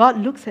 God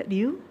looks at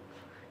you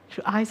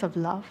through eyes of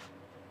love,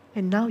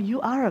 and now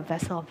you are a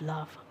vessel of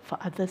love for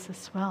others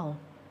as well.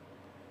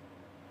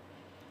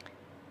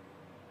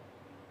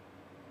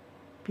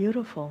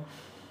 Beautiful.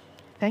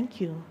 Thank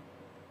you.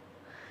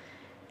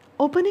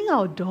 Opening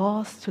our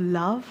doors to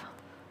love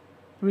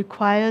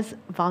requires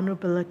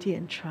vulnerability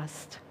and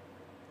trust.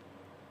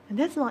 And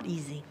that's not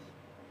easy.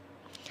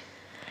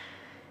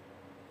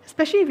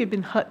 Especially if you've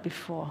been hurt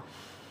before.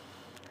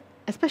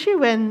 Especially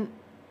when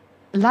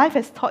life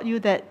has taught you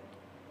that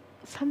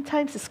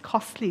sometimes it's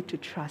costly to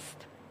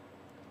trust.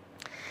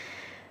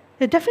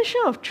 The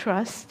definition of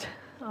trust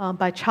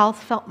by Charles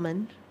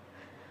Feldman,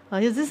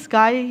 he's this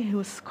guy who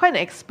was quite an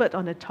expert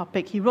on the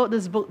topic. He wrote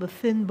this book, The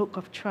Thin Book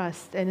of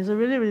Trust, and it's a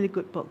really, really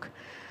good book.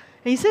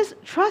 And he says,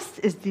 trust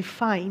is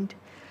defined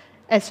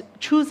as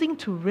choosing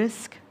to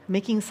risk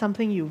making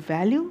something you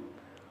value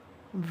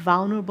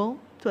vulnerable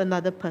to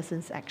another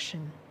person's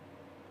action.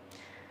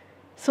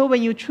 So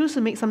when you choose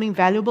to make something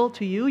valuable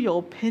to you, your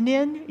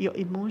opinion, your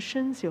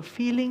emotions, your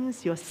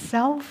feelings,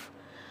 yourself,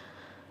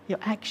 your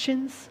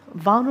actions,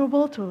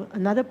 vulnerable to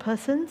another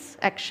person's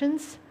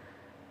actions,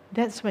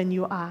 that's when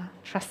you are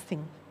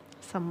trusting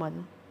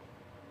someone.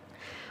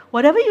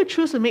 Whatever you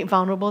choose to make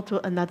vulnerable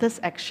to another's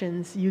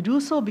actions, you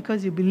do so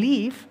because you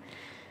believe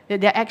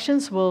that their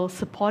actions will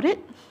support it,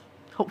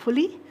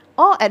 hopefully,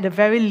 or at the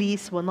very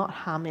least will not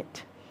harm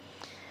it.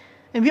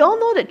 And we all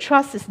know that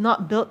trust is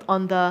not built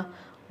on the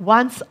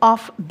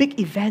once-off big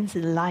events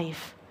in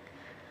life,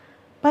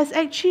 but it's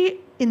actually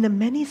in the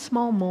many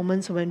small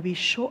moments when we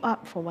show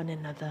up for one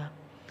another.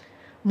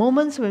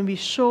 Moments when we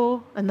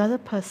show another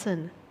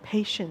person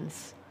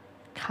patience,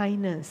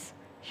 kindness,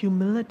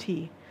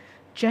 humility,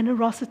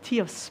 generosity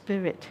of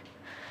spirit,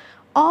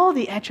 all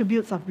the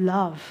attributes of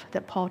love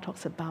that Paul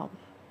talks about.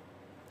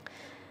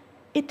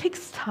 It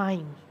takes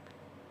time,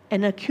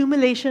 an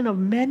accumulation of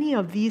many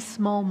of these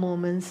small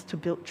moments to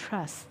build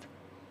trust.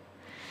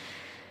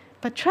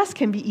 But trust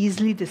can be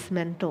easily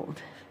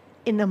dismantled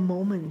in a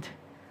moment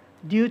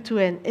due to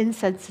an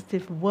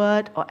insensitive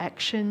word or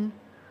action,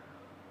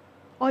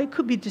 or it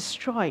could be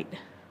destroyed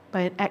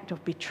by an act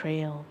of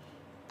betrayal.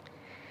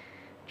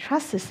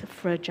 Trust is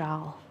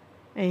fragile,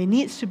 and it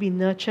needs to be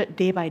nurtured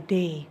day by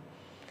day,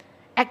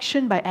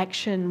 action by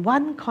action,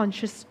 one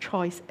conscious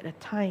choice at a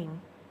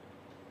time.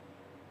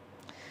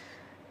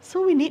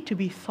 So we need to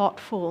be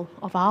thoughtful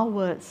of our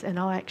words and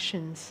our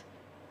actions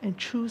and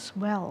choose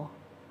well.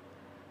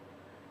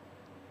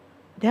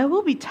 There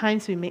will be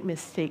times we make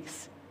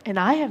mistakes, and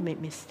I have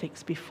made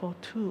mistakes before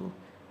too,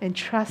 and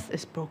trust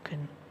is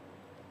broken.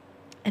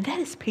 And that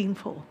is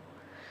painful.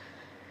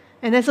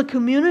 And as a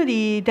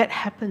community, that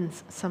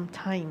happens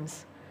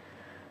sometimes.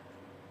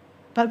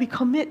 But we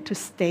commit to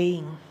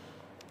staying,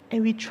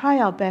 and we try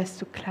our best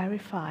to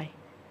clarify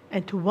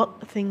and to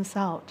work things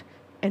out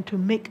and to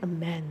make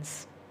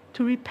amends,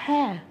 to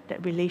repair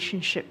that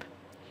relationship.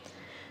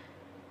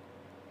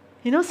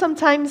 You know,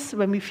 sometimes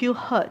when we feel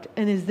hurt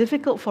and it's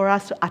difficult for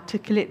us to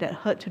articulate that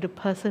hurt to the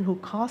person who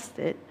caused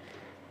it,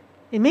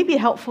 it may be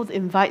helpful to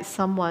invite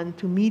someone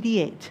to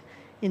mediate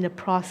in the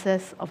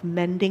process of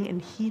mending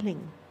and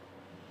healing.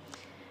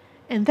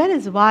 And that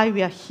is why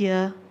we are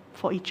here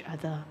for each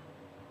other.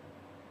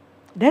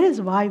 That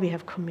is why we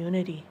have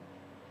community,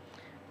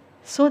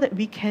 so that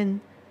we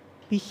can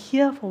be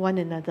here for one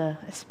another,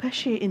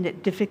 especially in the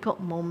difficult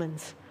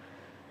moments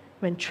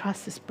when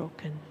trust is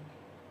broken.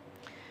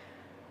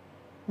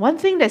 One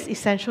thing that's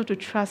essential to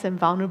trust and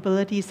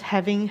vulnerability is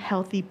having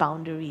healthy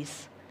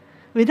boundaries.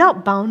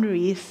 Without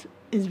boundaries,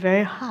 it's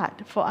very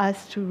hard for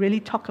us to really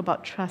talk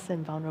about trust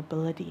and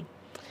vulnerability.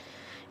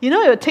 You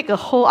know, it would take a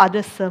whole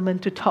other sermon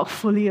to talk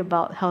fully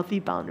about healthy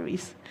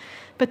boundaries.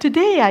 But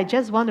today, I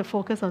just want to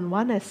focus on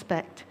one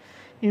aspect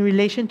in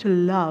relation to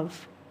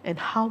love and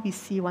how we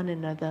see one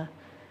another,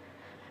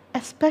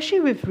 especially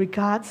with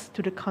regards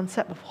to the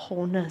concept of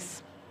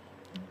wholeness.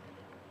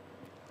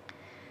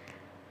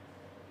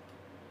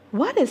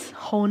 What is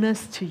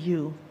wholeness to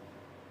you?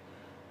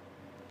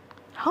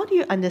 How do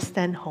you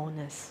understand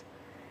wholeness?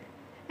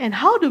 And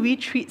how do we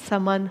treat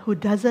someone who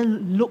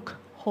doesn't look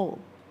whole?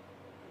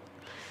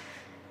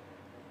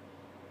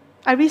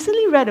 I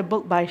recently read a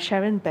book by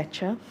Sharon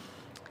Becher.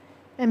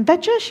 And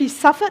Becher, she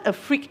suffered a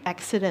freak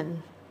accident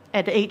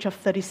at the age of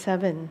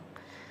 37.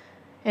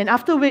 And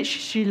after which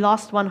she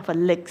lost one of her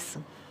legs.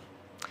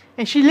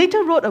 And she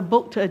later wrote a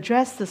book to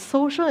address the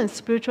social and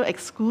spiritual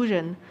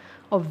exclusion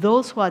of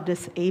those who are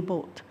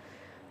disabled,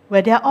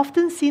 where they are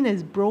often seen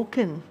as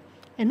broken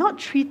and not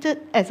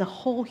treated as a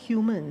whole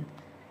human,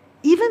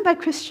 even by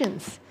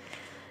Christians,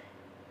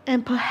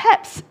 and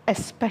perhaps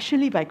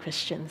especially by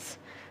Christians,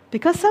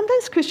 because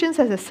sometimes Christians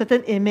have a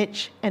certain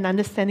image and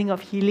understanding of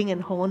healing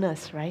and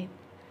wholeness, right?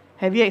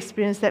 Have you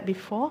experienced that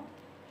before?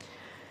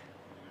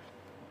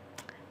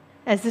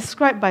 As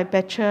described by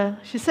Becher,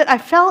 she said, I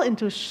fell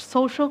into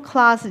social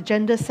class,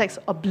 gender, sex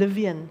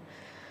oblivion.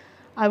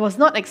 I was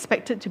not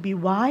expected to be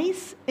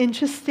wise,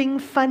 interesting,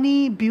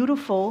 funny,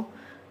 beautiful,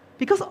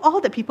 because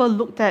all that people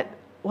looked at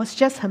was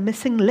just her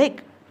missing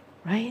leg,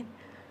 right?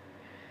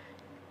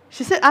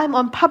 She said, I'm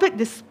on public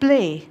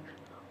display,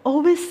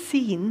 always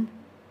seen,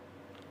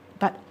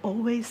 but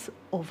always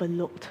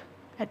overlooked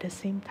at the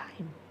same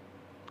time.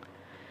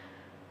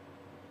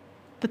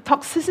 The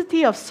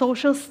toxicity of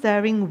social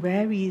staring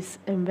wearies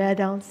and wear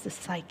down the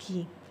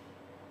psyche.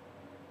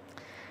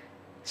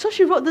 So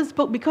she wrote this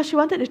book because she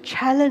wanted to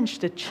challenge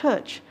the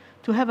church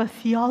to have a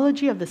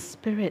theology of the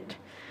Spirit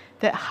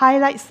that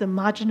highlights the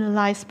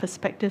marginalized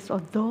perspectives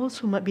of those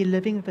who might be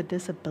living with a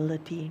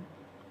disability.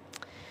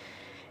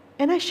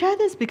 And I share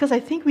this because I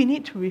think we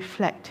need to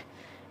reflect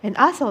and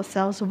ask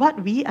ourselves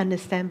what we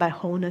understand by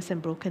wholeness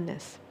and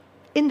brokenness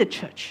in the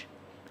church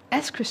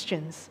as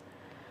Christians.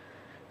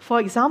 For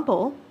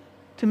example,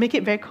 to make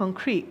it very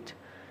concrete,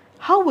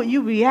 how would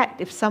you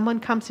react if someone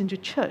comes into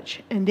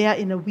church and they are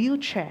in a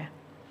wheelchair,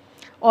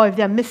 or if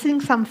they are missing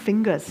some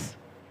fingers?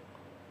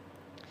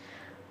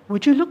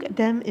 Would you look at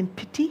them in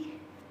pity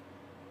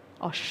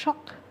or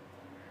shock?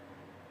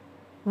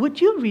 Would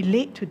you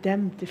relate to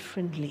them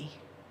differently?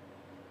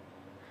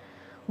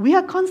 We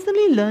are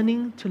constantly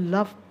learning to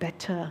love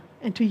better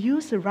and to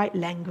use the right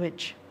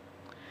language.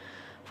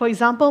 For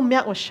example,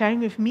 Miak was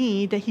sharing with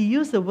me that he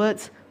used the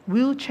words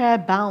wheelchair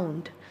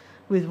bound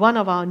with one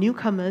of our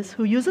newcomers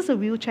who uses a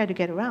wheelchair to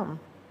get around.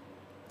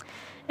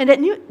 And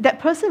that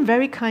person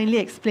very kindly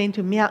explained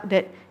to Miak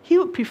that he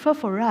would prefer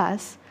for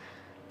us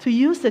to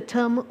use the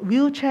term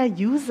wheelchair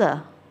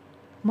user,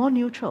 more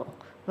neutral,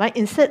 right,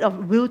 instead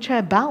of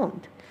wheelchair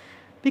bound.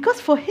 Because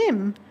for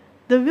him,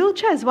 the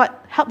wheelchair is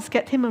what helps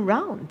get him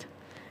around.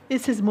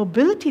 It's his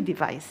mobility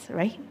device,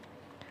 right?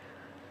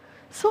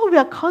 So we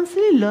are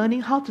constantly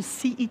learning how to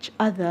see each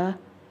other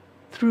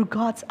through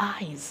God's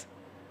eyes,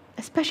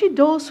 especially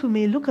those who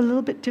may look a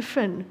little bit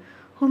different,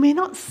 who may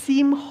not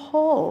seem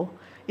whole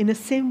in the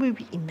same way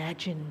we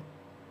imagine.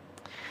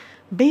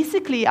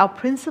 Basically, our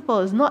principle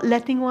is not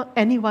letting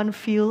anyone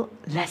feel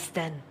less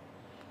than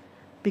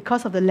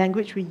because of the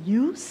language we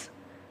use,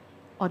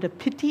 or the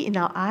pity in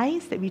our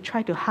eyes that we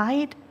try to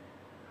hide,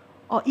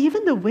 or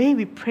even the way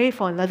we pray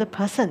for another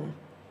person.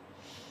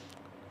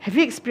 Have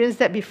you experienced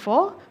that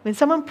before? When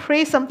someone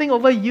prays something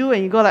over you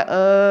and you go like,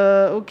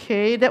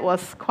 okay, that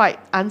was quite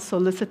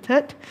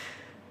unsolicited,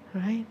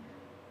 right?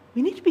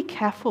 We need to be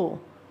careful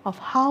of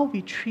how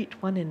we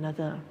treat one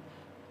another.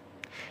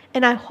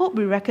 And I hope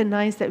we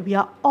recognize that we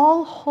are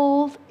all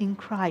whole in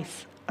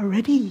Christ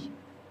already.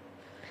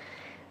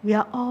 We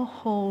are all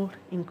whole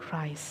in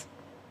Christ.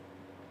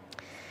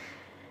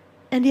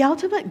 And the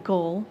ultimate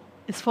goal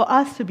is for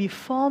us to be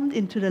formed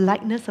into the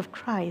likeness of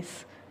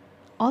Christ,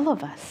 all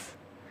of us,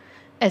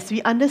 as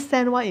we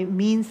understand what it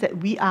means that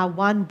we are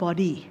one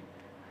body.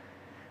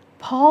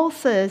 Paul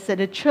says that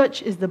the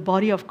church is the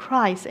body of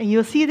Christ, and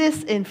you'll see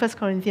this in 1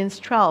 Corinthians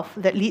 12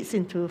 that leads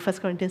into 1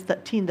 Corinthians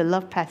 13, the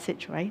love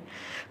passage, right?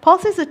 Paul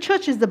says the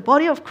church is the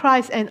body of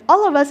Christ, and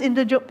all of us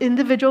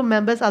individual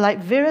members are like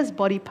various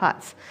body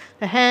parts.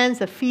 The hands,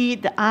 the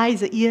feet, the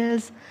eyes, the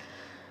ears.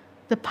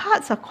 The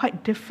parts are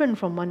quite different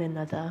from one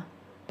another,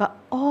 but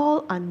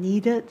all are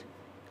needed,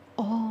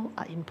 all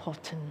are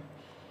important.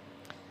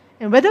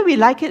 And whether we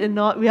like it or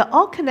not, we are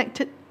all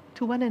connected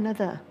to one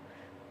another.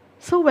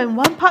 So when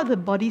one part of the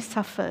body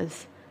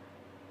suffers,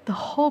 the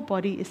whole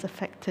body is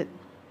affected.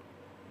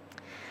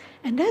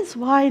 And that's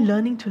why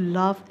learning to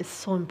love is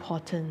so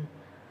important.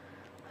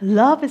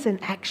 Love is an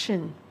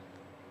action,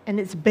 and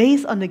it's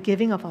based on the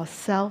giving of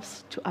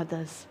ourselves to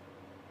others.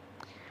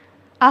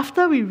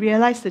 After we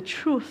realize the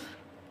truth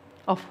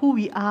of who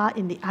we are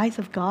in the eyes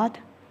of God,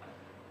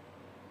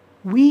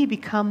 we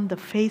become the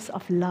face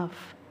of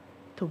love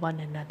to one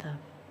another.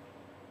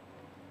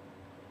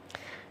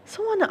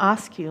 So I want to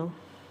ask you,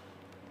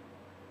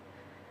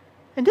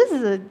 and this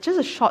is just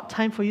a short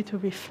time for you to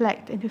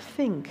reflect and to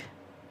think,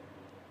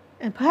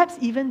 and perhaps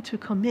even to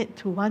commit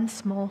to one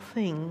small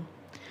thing.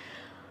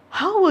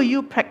 How will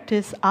you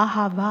practice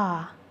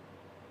ahava,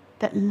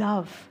 that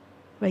love,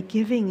 where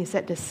giving is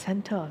at the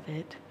center of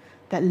it,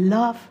 that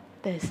love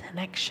that is an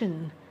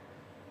action,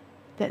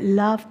 that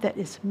love that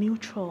is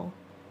mutual,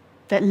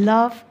 that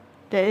love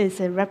that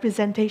is a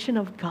representation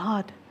of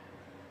God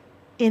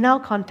in our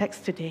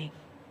context today?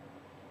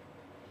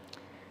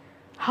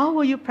 How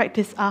will you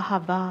practice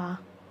ahava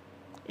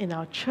in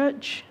our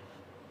church,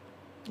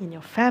 in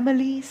your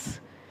families,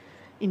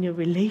 in your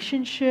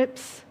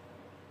relationships,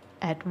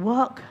 at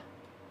work?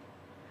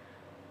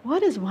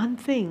 What is one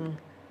thing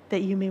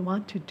that you may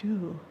want to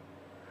do?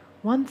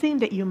 One thing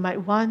that you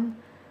might want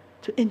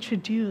to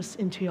introduce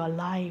into your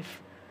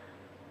life?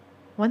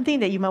 One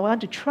thing that you might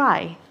want to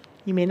try.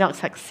 You may not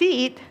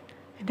succeed,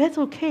 and that's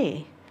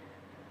okay.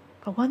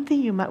 But one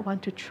thing you might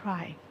want to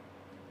try.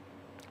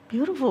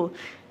 Beautiful.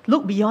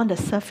 Look beyond the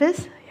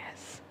surface.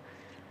 Yes.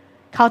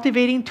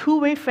 Cultivating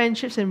two-way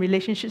friendships and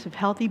relationships with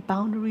healthy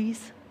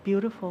boundaries.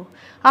 Beautiful.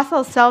 Ask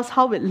ourselves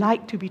how we'd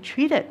like to be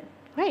treated.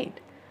 Right.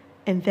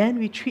 And then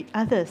we treat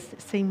others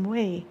the same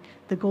way.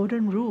 The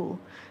golden rule.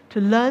 To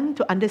learn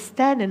to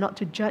understand and not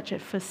to judge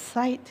at first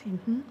sight.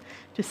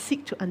 To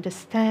seek to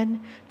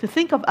understand. To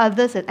think of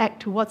others and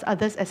act towards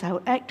others as I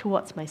would act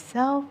towards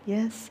myself.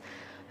 Yes.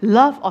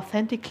 Love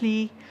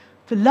authentically.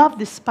 To love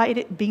despite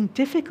it being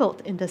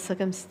difficult in the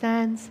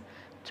circumstance.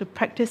 To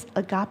practice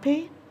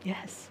agape.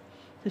 Yes.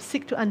 To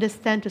seek to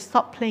understand, to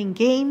stop playing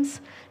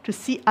games. To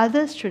see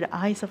others through the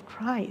eyes of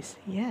Christ.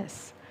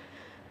 Yes.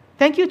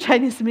 Thank you,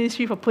 Chinese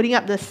Ministry, for putting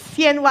up the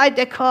CNY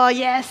decor.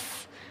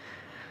 Yes.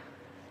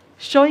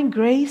 Showing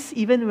grace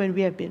even when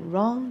we have been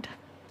wronged.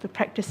 To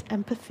practice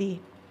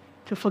empathy.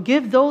 To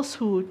forgive those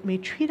who may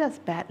treat us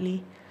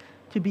badly.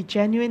 To be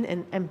genuine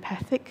and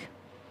empathic.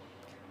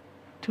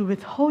 To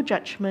withhold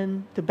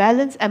judgment. To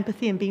balance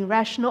empathy and being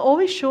rational.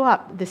 Always show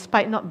up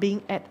despite not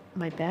being at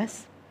my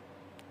best.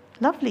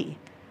 Lovely.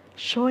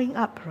 Showing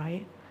up,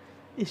 right?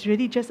 It's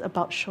really just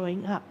about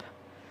showing up.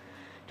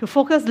 To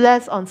focus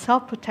less on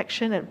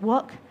self-protection at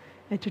work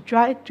and to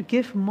try to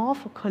give more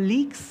for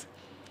colleagues.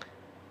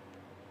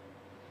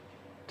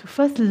 To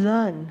first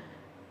learn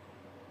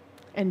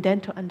and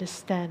then to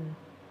understand.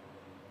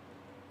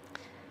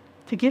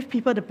 To give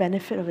people the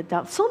benefit of a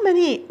doubt. So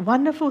many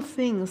wonderful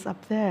things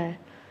up there.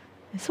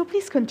 And so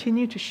please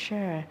continue to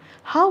share.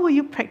 How will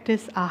you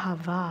practice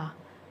ahava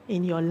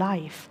in your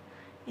life,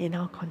 in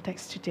our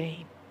context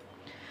today?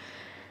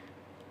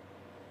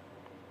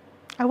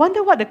 I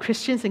wonder what the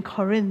Christians in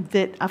Corinth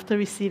did after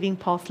receiving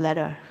Paul's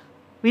letter.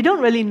 We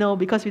don't really know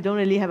because we don't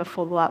really have a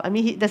follow-up. I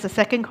mean, there's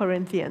a 2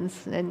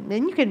 Corinthians, and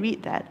you can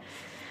read that.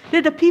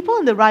 Did the people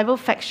in the rival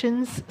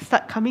factions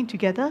start coming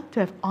together to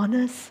have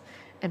honest,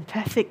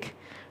 empathic,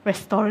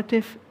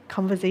 restorative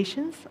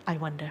conversations? I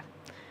wonder.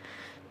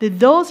 Did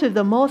those with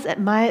the most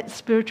admired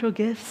spiritual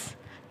gifts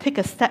take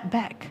a step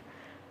back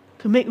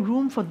to make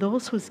room for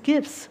those whose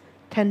gifts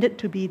tended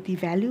to be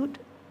devalued?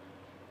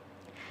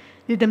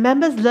 Did the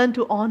members learn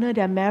to honor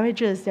their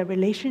marriages, their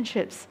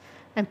relationships,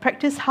 and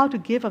practice how to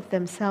give of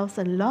themselves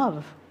in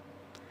love?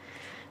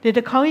 Did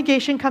the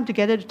congregation come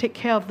together to take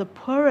care of the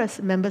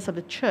poorest members of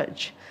the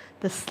church,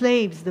 the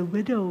slaves, the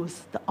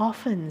widows, the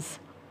orphans?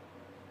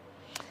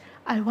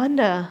 I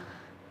wonder,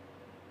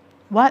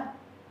 what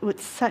would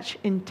such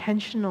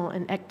intentional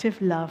and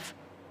active love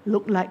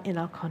look like in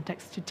our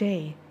context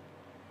today?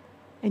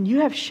 And you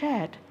have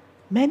shared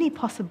many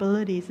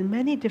possibilities in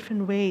many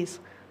different ways,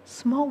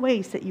 small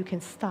ways that you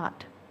can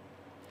start.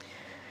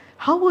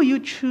 How will you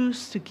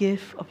choose to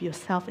give of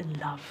yourself in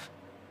love?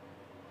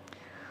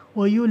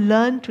 Will you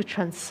learn to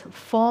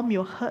transform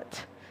your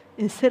hurt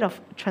instead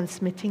of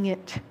transmitting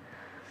it?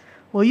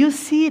 Will you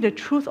see the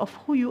truth of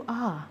who you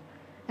are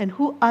and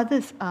who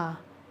others are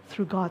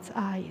through God's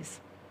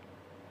eyes?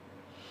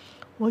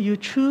 Will you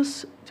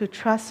choose to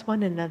trust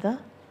one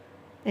another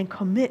and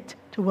commit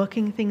to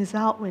working things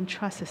out when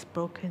trust is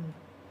broken?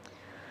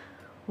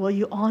 Will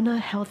you honor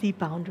healthy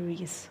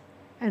boundaries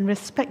and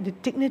respect the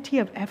dignity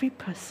of every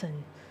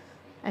person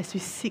as we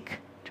seek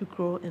to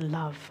grow in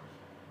love?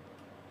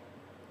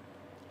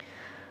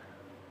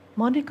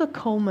 Monica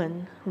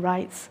Coleman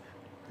writes,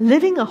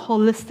 living a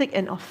holistic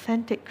and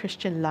authentic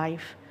Christian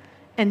life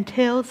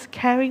entails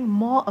caring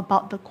more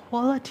about the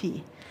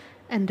quality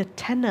and the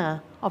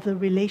tenor of the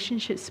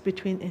relationships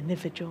between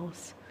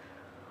individuals.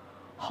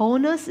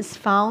 Wholeness is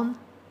found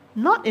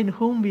not in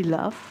whom we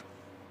love,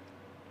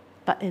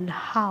 but in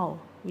how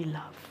we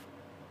love.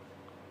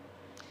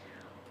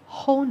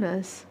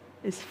 Wholeness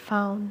is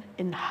found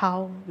in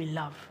how we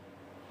love.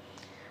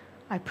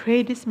 I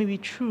pray this may be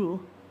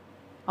true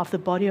of the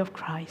body of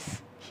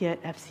Christ here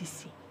at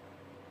FCC.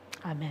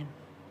 Amen.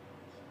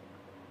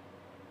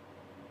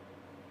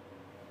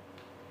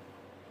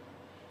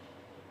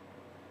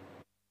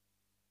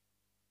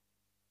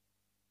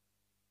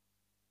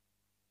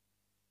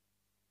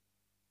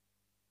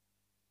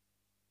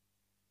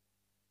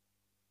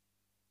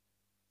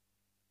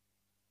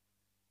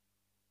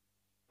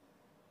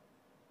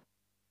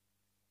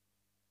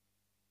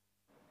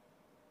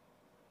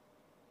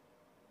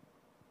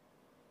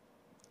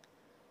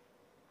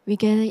 We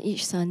gather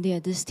each Sunday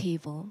at this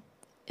table,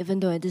 even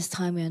though at this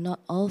time we are not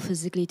all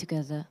physically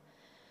together.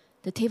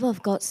 The table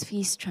of God's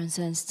feast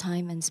transcends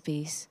time and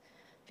space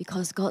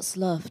because God's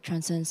love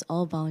transcends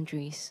all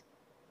boundaries.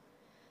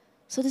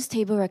 So this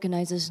table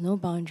recognizes no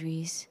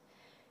boundaries.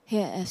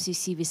 Here at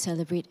FCC, we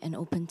celebrate an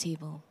open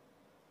table.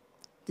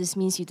 This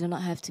means you do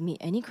not have to meet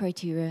any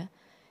criteria.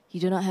 You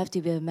do not have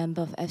to be a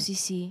member of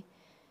FCC.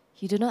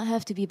 You do not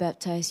have to be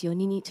baptized. You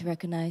only need to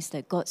recognize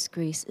that God's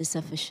grace is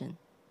sufficient.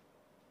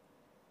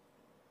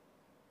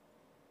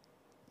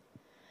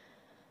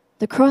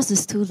 The cross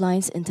is two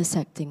lines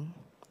intersecting.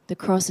 The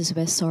cross is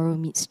where sorrow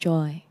meets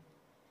joy,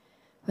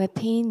 where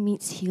pain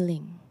meets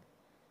healing,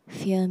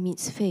 fear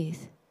meets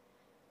faith,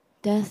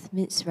 death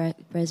meets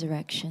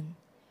resurrection,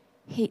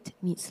 hate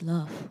meets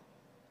love.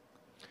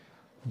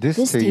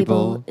 This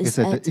table is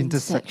at the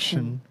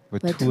intersection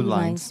where two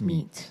lines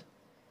meet.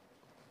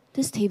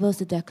 This table is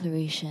the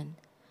declaration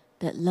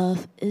that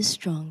love is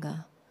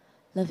stronger.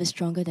 Love is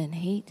stronger than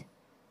hate,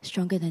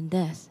 stronger than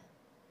death.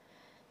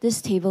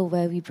 This table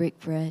where we break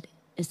bread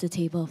is the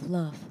table of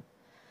love,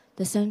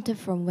 the center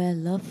from where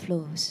love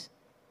flows.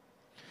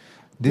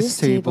 This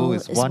table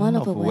is one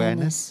of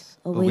awareness,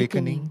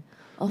 awakening,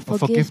 of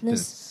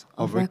forgiveness,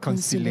 of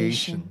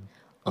reconciliation,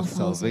 of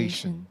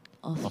salvation,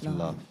 of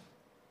love.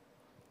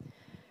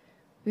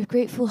 With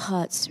grateful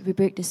hearts, we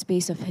break the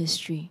space of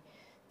history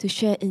to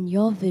share in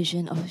your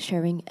vision of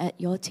sharing at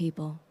your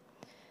table,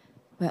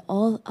 where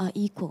all are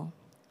equal,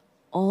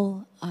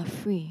 all are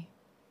free.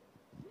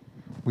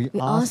 We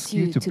ask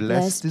you to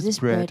bless this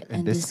bread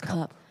and this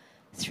cup.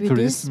 Through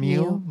this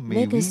meal,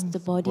 make us the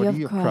body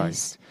of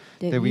Christ,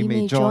 that we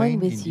may join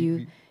with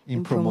you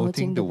in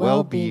promoting the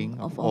well-being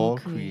of all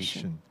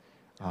creation.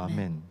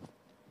 Amen.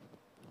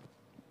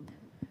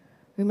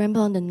 Remember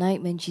on the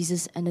night when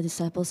Jesus and the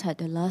disciples had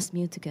their last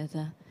meal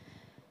together,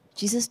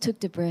 Jesus took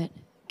the bread,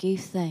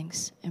 gave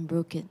thanks, and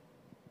broke it.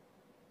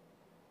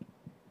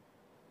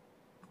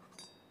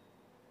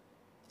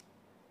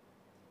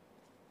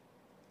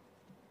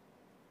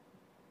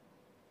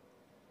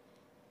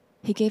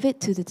 He gave it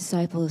to the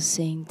disciples,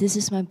 saying, "This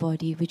is my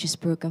body, which is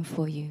broken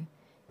for you.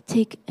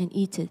 Take and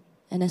eat it,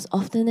 and as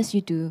often as you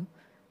do,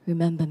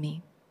 remember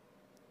me."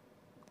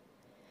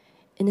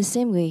 In the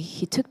same way,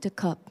 he took the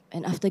cup,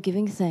 and after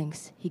giving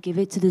thanks, he gave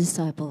it to the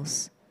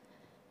disciples.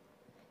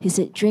 He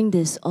said, "Drink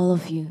this, all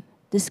of you.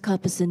 This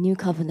cup is the new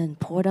covenant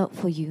poured out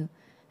for you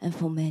and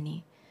for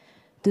many.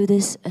 Do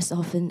this as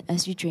often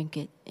as you drink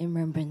it in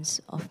remembrance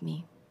of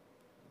me."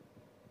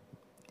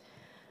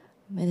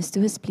 May the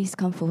stewards please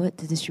come forward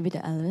to distribute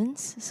the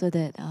elements so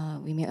that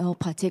we may all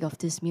partake of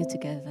this meal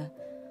together.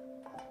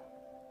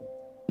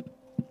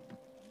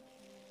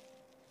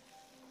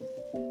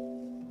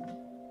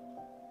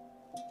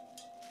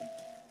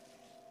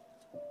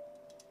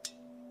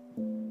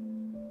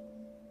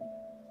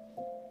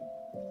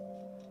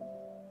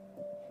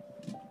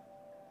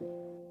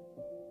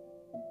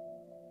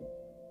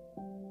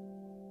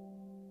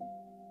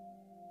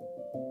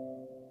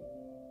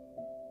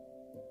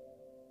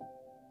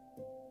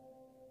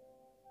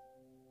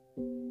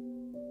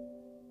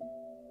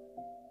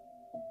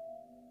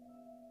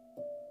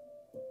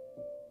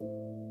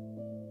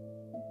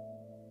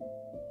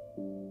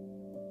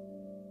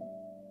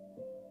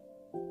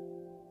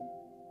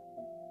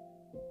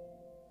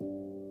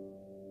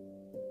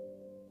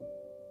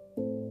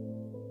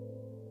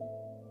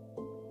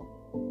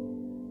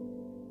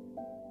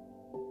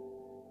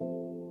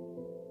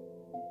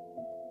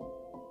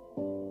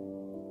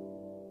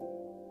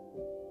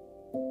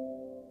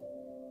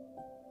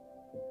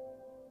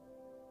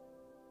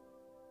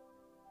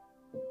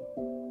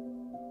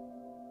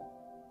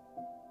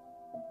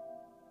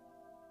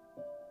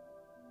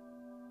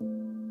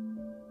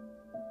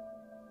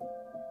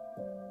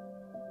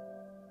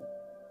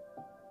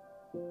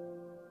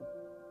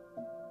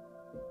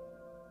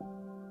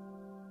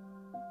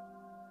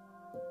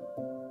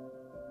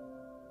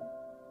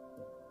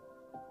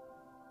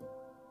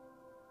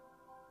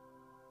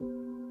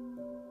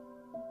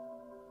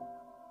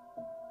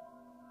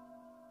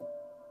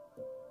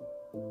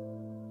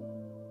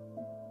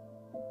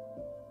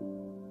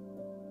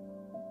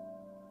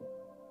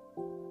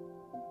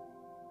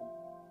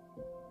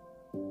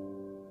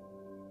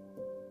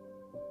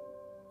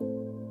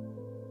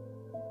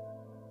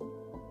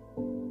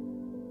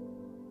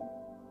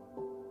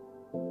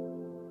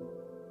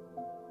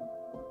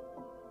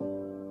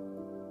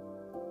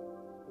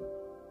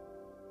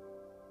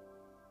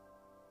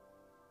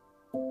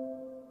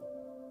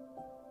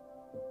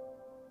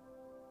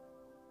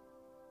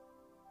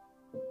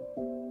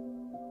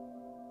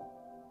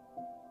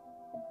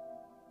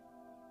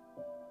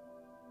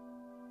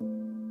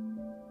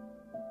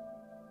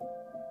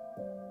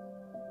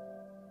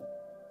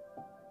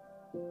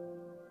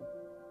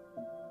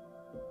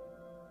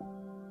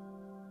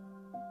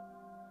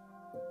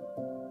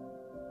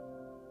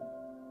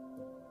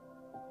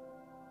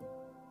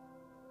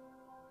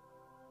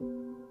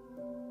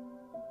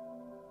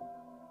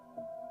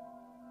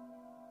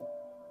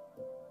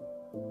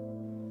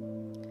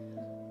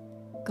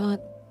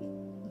 God,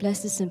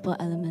 bless the simple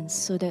elements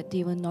so that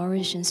they will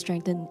nourish and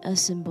strengthen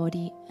us in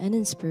body and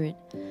in spirit.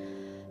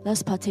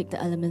 Let's partake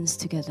the elements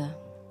together.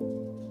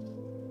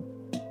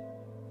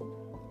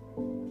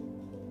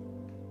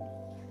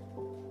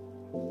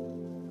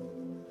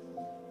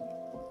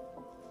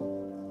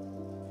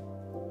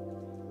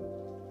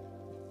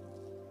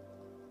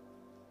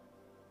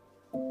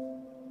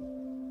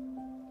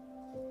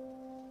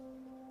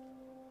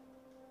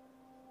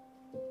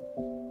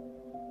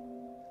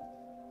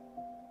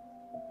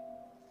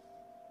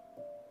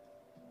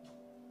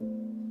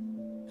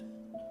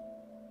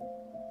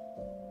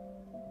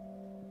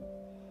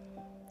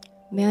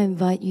 May I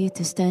invite you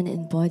to stand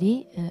in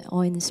body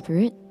or in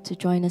spirit to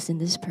join us in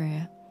this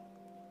prayer.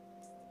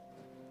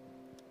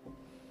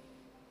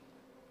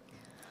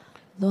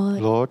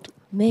 Lord,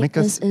 make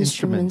us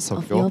instruments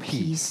of your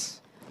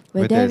peace.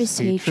 Where there is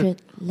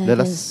hatred, let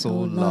us sow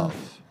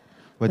love.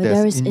 Where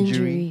there is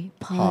injury,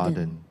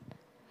 pardon.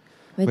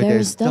 Where there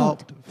is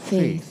doubt,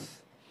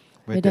 faith.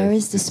 Where there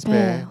is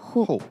despair,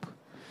 hope.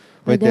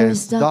 Where there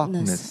is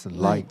darkness,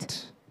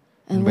 light.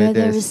 And where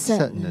there is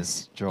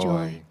sadness,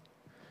 joy.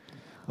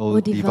 O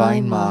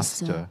Divine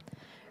Master,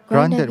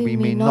 grant that we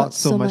may not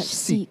so much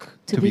seek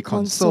to be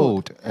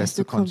consoled as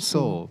to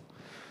console,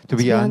 to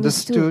be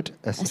understood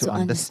as to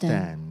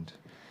understand,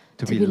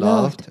 to be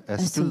loved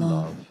as to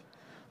love.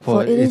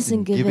 For it is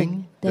in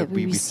giving that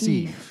we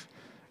receive,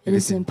 it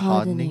is in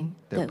pardoning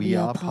that we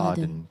are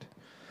pardoned,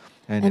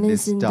 and it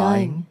is in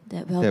dying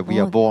that we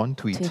are born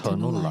to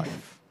eternal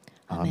life.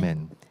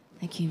 Amen.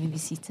 Thank you. You may be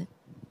seated.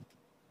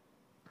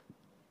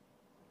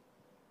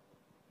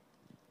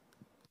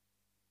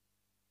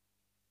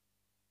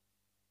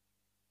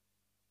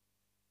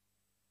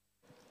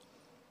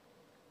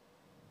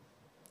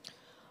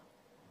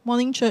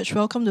 Morning, church.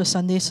 Welcome to the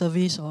Sunday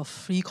service of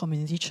Free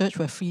Community Church,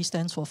 where Free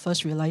stands for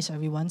First Realize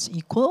Everyone's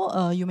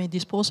Equal. You may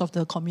dispose of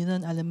the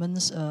communion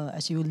elements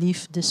as you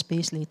leave this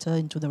space later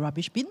into the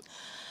rubbish bin.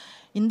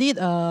 Indeed,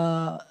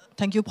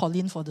 thank you,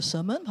 Pauline, for the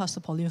sermon,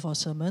 Pastor Pauline, for the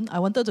sermon. I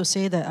wanted to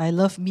say that I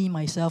love me,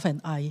 myself,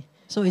 and I.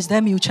 So is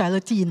there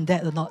mutuality in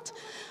that or not?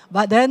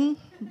 But then,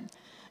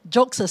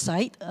 jokes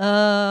aside,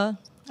 I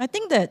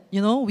think that,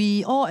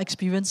 we all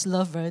experience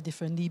love very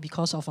differently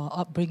because of our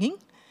upbringing.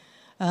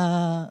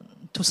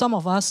 To some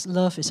of us,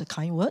 love is a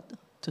kind word.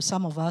 To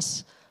some of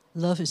us,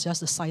 love is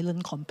just a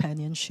silent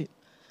companionship.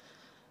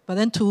 But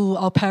then to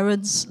our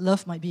parents,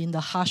 love might be in the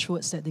harsh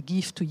words that they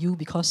give to you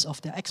because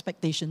of their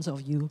expectations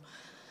of you.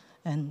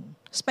 And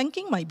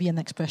spanking might be an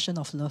expression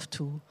of love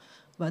too.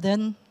 But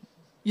then,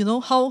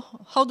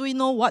 how do we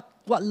know what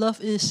love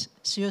is?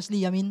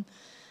 Seriously,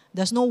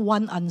 there's no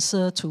one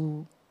answer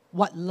to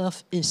what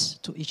love is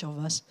to each of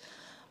us.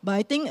 But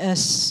I think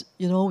as,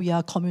 we are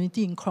a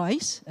community in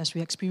Christ, as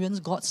we experience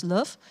God's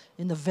love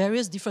in the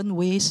various different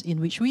ways in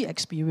which we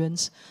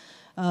experience,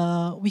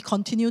 we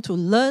continue to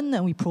learn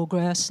and we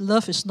progress.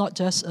 Love is not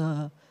just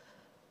a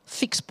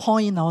fixed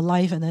point in our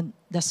life and then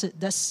that's it,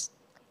 that's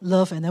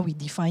love and then we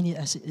define it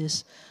as it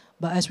is.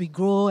 But as we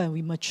grow and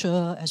we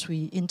mature, as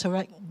we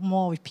interact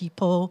more with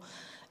people,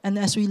 and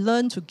as we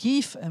learn to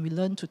give and we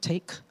learn to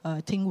take,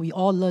 I think we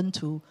all learn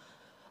to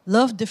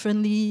love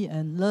differently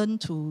and learn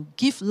to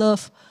give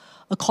love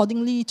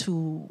accordingly to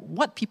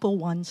what people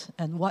want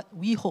and what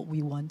we hope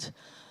we want.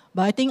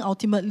 But I think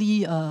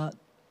ultimately,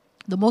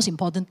 the most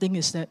important thing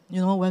is that,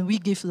 when we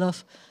give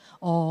love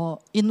or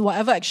in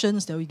whatever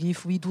actions that we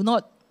give, we do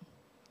not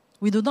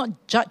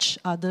judge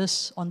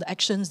others on the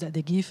actions that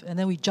they give, and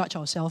then we judge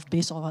ourselves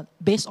based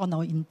on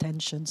our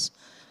intentions.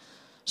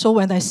 So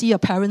when I see a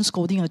parent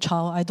scolding a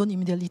child, I don't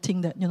immediately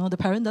think that, the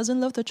parent doesn't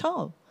love the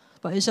child.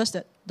 But it's just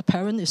that the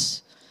parent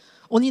is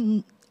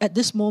only at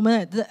this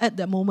moment, at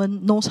that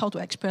moment, knows how to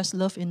express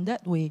love in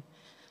that way.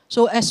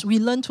 So as we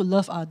learn to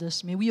love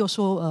others, may we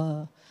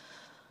also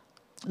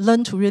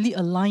learn to really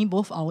align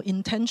both our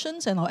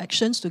intentions and our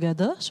actions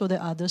together so that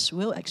others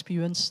will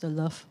experience the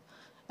love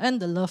and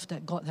the love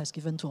that God has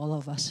given to all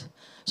of us.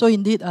 So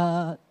indeed,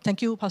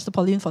 thank you, Pastor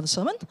Pauline, for the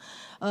sermon.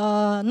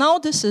 Now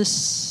this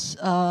is...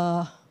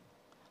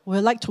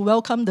 we'd like to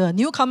welcome the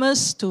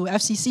newcomers to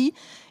FCC.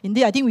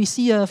 Indeed, I think we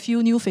see a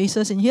few new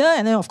faces in here.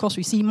 And then, of course,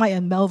 we see Mike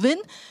and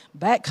Melvin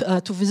back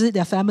to visit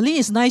their family.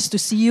 It's nice to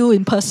see you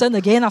in person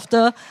again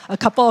after a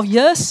couple of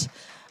years.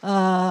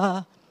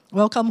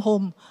 Welcome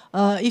home.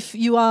 If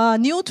you are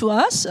new to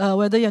us,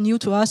 whether you're new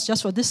to us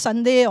just for this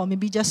Sunday or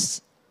maybe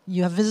just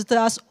you have visited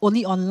us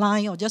only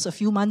online or just a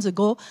few months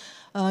ago,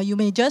 you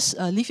may just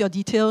leave your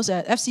details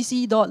at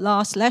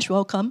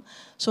fcc.la/welcome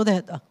so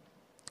that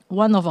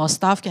one of our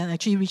staff can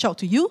actually reach out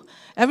to you.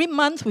 Every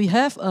month we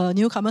have a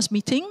newcomers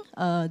meeting.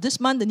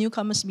 This month the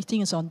newcomers meeting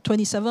is on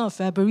 27th of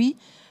February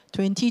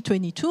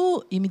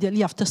 2022,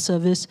 immediately after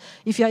service.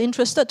 If you are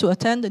interested to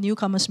attend the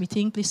newcomers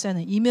meeting, please send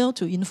an email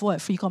to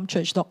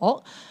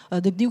info@freecomchurch.org.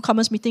 The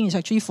newcomers meeting is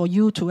actually for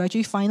you to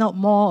actually find out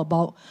more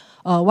about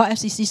what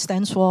FCC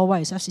stands for,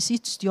 what is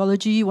FCC's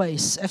theology, what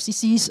is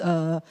FCC's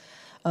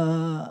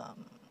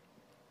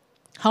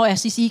how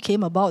FCC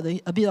came about,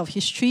 a bit of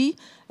history,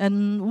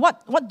 and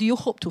what do you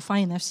hope to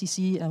find in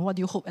FCC, and what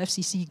do you hope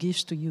FCC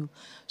gives to you.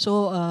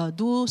 So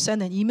do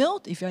send an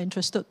email if you're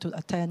interested to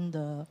attend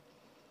the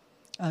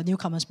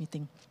newcomers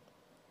meeting.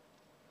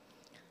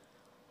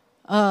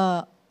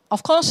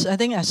 Of course, I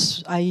think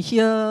as I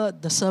hear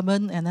the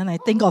sermon and then I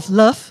think of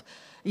love,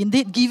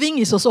 indeed giving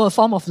is also a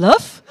form of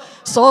love.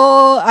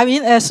 So,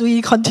 as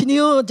we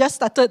continue, just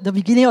started the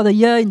beginning of the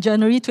year in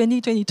January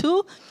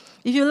 2022,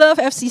 if you love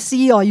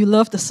FCC or you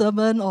love the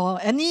sermon or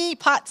any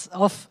part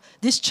of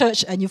this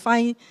church and you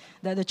find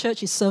that the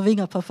church is serving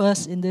a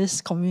purpose in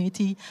this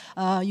community,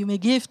 you may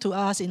give to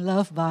us in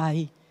love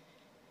by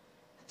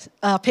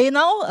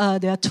PayNow.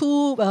 There are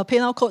two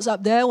PayNow codes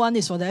up there. One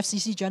is for the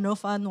FCC General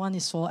Fund, one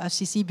is for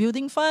FCC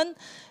Building Fund.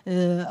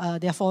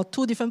 They are for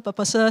two different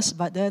purposes,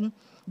 but then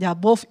they are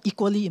both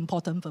equally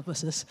important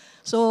purposes.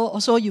 So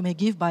also you may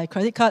give by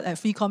credit card at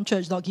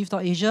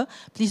freecomchurch.give.asia.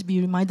 Please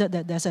be reminded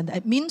that there's an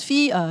admin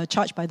fee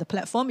charged by the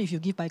platform if you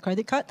give by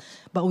credit card,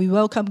 but we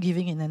welcome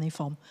giving in any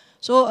form.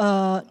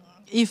 So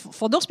if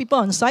for those people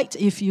on site,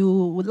 if you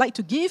would like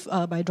to give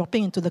by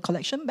dropping into the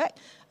collection bag,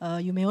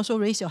 you may also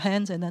raise your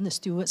hands and then the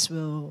stewards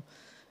will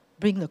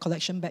bring the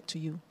collection bag to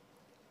you.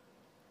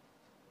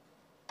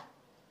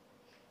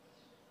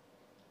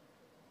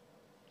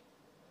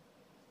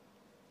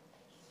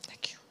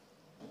 Thank you.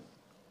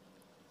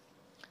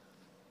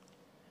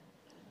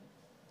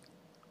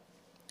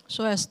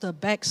 So as the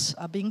bags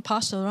are being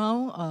passed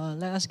around,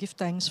 let us give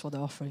thanks for the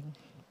offering.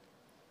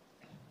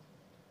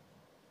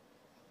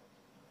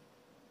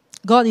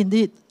 God,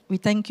 indeed, we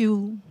thank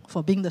you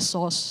for being the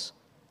source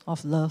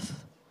of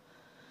love.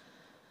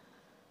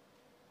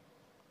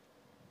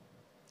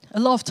 A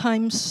lot of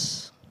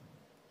times,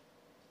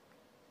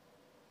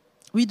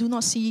 we do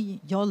not see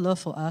your love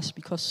for us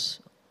because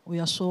we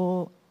are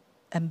so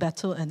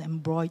embattled and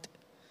embroiled,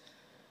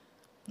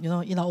 in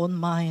our own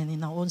mind and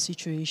in our own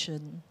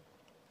situation.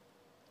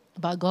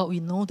 But God, we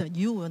know that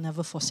you will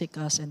never forsake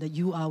us and that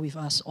you are with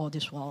us all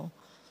this while.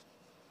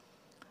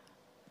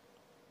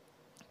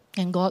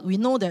 And God, we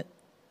know that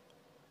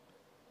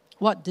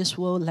what this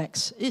world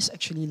lacks is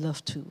actually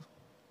love too.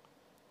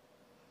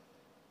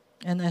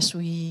 And as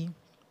we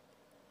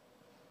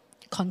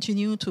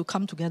continue to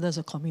come together as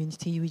a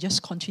community, we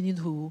just continue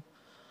to,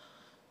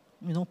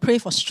 pray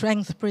for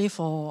strength, pray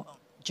for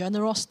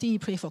generosity,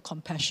 pray for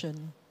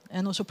compassion,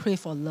 and also pray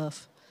for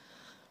love.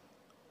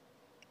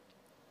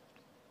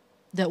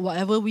 That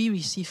whatever we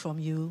receive from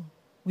you,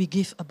 we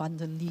give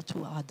abundantly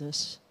to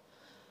others.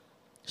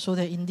 So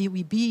that indeed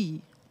we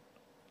be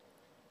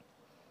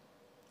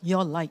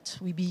your light,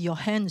 we be your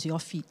hands, your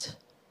feet,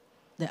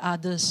 that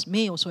others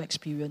may also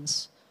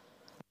experience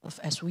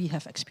as we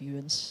have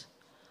experienced.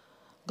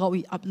 God,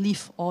 we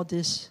uplift all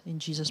this in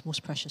Jesus'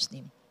 most precious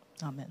name.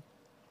 Amen.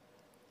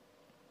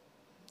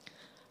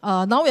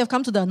 Now we have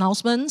come to the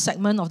announcement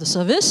segment of the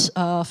service.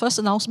 First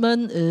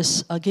announcement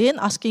is again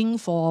asking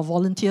for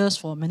volunteers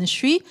for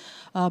ministry.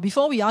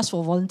 Before we ask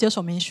for volunteers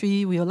for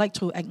ministry, we would like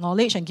to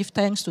acknowledge and give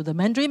thanks to the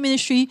Mandarin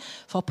Ministry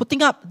for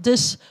putting up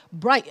this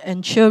bright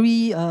and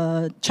cheery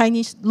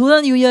Chinese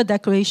Lunar New Year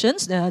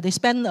decorations. They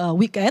spent a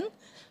weekend.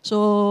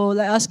 So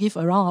let us give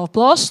a round of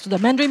applause to the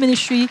Mandarin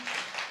Ministry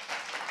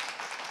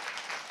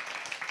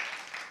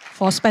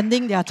for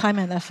spending their time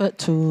and effort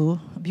to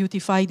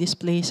beautify this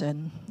place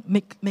and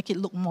make it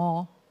look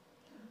more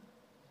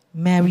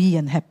merry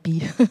and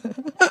happy.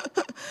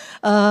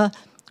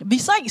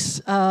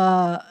 Besides,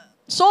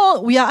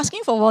 so we are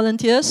asking for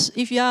volunteers.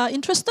 If you are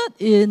interested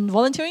in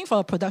volunteering for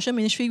a production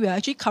ministry, we are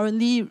actually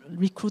currently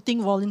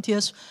recruiting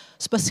volunteers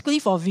specifically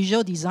for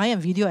visual design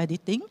and video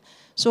editing.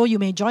 So you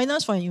may join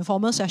us for an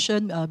informal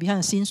session, behind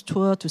the scenes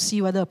tour to see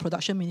whether a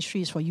production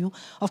ministry is for you.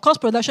 Of course,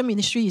 production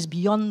ministry is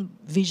beyond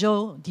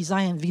visual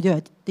design and video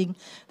editing.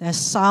 There's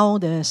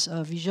sound, there's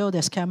visual,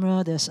 there's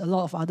camera, there's a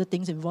lot of other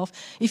things involved.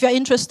 If you're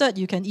interested,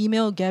 you can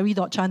email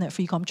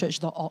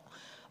gary.chan@freecomchurch.org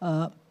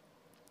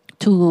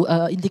to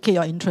indicate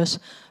your interest.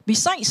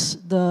 Besides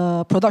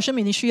the production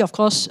ministry, of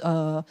course,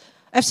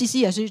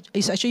 FCC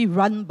is actually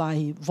run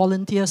by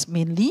volunteers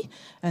mainly.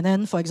 And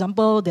then, for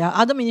example, there are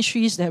other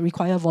ministries that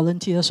require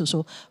volunteers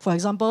also. For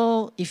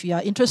example, if you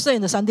are interested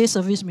in the Sunday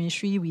service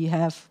ministry, we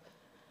have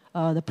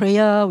the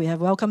prayer, we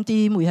have welcome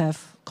team, we have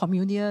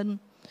communion.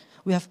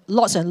 We have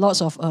lots and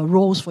lots of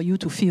roles for you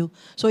to fill.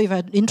 So if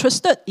you're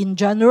interested in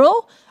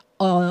general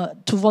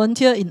to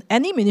volunteer in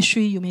any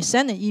ministry, you may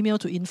send an email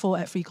to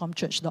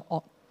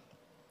info@freecomchurch.org.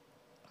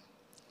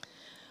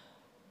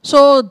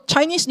 So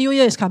Chinese New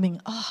Year is coming.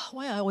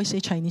 Why I always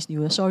say Chinese New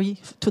Year? Sorry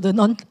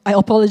I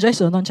apologize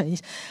to the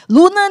non-Chinese.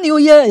 Lunar New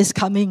Year is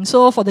coming.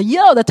 So for the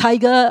Year of the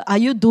Tiger, are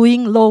you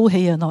doing Lo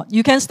Hei or not?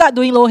 You can start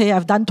doing Lo Hei.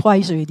 I've done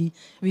twice already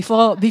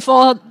before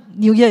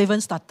New Year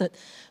even started.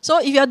 So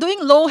if you are doing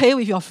Lo Hei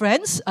with your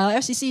friends,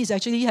 FCC is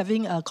actually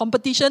having a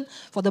competition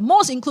for the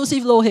most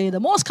inclusive Lo Hei, the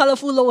most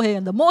colorful Lo Hei,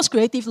 and the most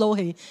creative Lo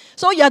Hei.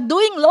 So you are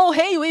doing Lo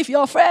Hei with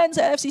your friends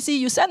at FCC.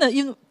 You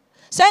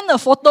send a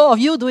photo of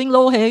you doing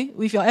Lo Hei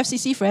with your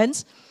FCC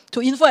friends to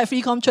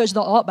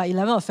info@freecomchurch.org by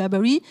 11th of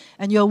February,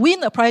 and you'll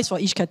win a prize for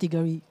each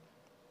category.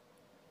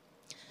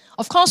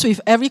 Of course, with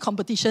every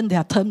competition, there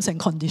are terms and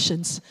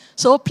conditions.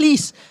 So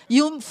please,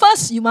 you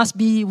must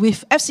be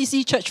with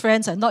FCC church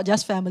friends and not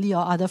just family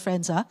or other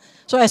friends.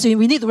 So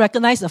we need to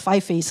recognize the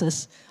 5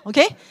 faces.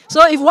 Okay?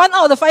 So if one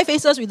out of the 5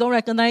 faces we don't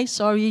recognize,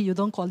 sorry, you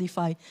don't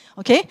qualify.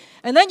 Okay?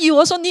 And then you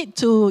also need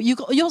to, you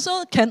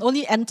also can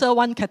only enter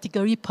one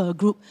category per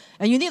group.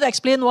 And you need to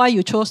explain why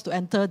you chose to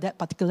enter that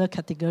particular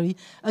category.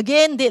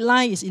 Again,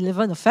 deadline is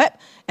 11th of Feb.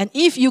 And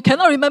if you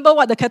cannot remember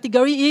what the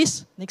category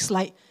is, next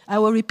slide, I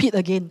will repeat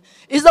again.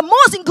 It's the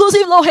most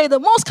inclusive Lo Hei, the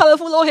most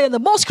colorful Lo Hei, and the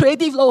most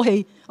creative Lo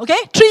Hei. Okay?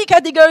 3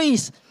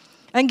 categories.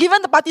 And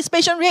given the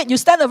participation rate, you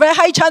stand a very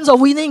high chance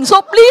of winning.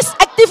 So please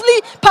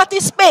actively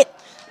participate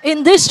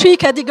in these 3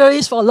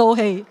 categories for Lo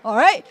Hei. All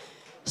right?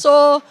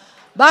 So,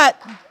 but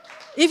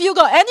if you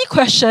got any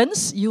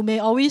questions, you may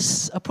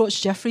always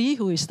approach Jeffrey,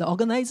 who is the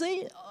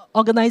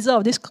organizer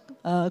of this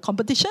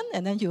competition,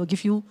 and then he will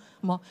give you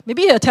more.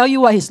 Maybe he'll tell you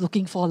what he's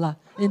looking for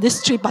in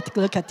these 3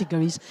 particular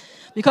categories.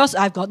 Because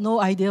I've got no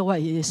idea what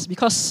it is.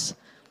 Because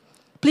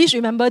please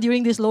remember,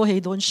 during this Lo Hei,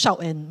 don't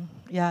shout and,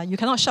 you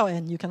cannot shout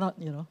and you cannot,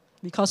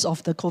 because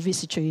of the COVID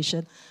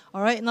situation.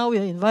 All right, now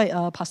we'll invite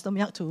Pastor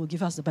Miak to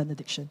give us the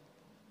benediction.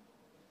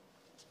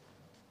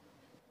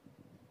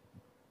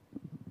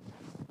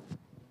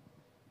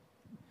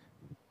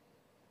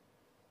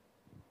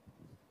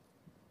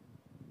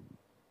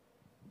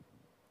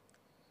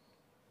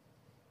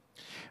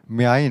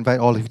 May I invite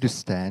all of you to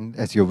stand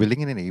as you're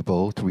willing and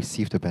able to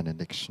receive the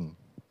benediction.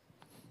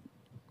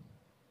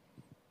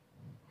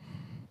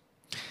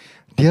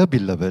 Dear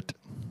beloved,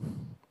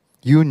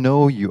 you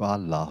know you are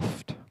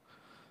loved.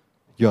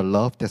 You're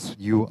loved as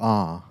you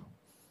are.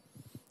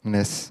 And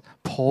as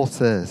Paul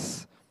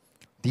says,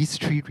 these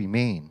 3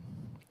 remain: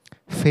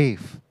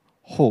 faith,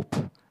 hope,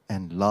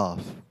 and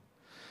love.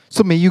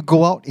 So may you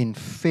go out in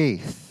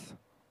faith,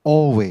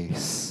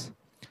 always,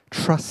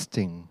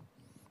 trusting,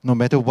 no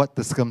matter what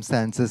the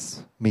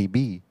circumstances may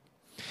be.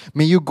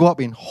 May you go up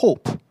in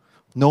hope,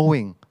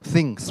 knowing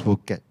things will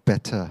get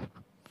better,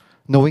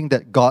 knowing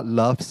that God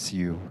loves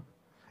you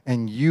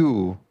and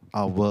you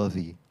are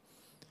worthy.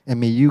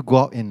 And may you go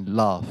out in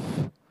love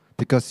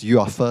because you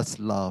are first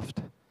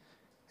loved.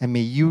 And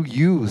may you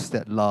use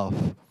that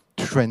love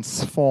to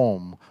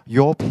transform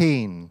your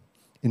pain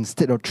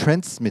instead of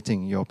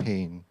transmitting your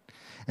pain.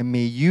 And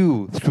may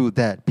you, through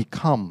that,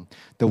 become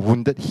the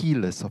wounded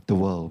healers of the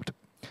world.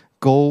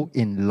 Go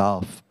in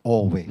love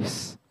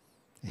always.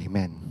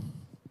 Amen.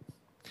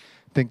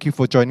 Thank you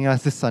for joining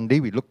us this Sunday.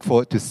 We look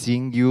forward to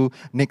seeing you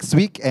next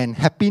week, and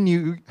Happy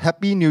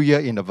New Year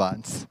in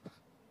advance.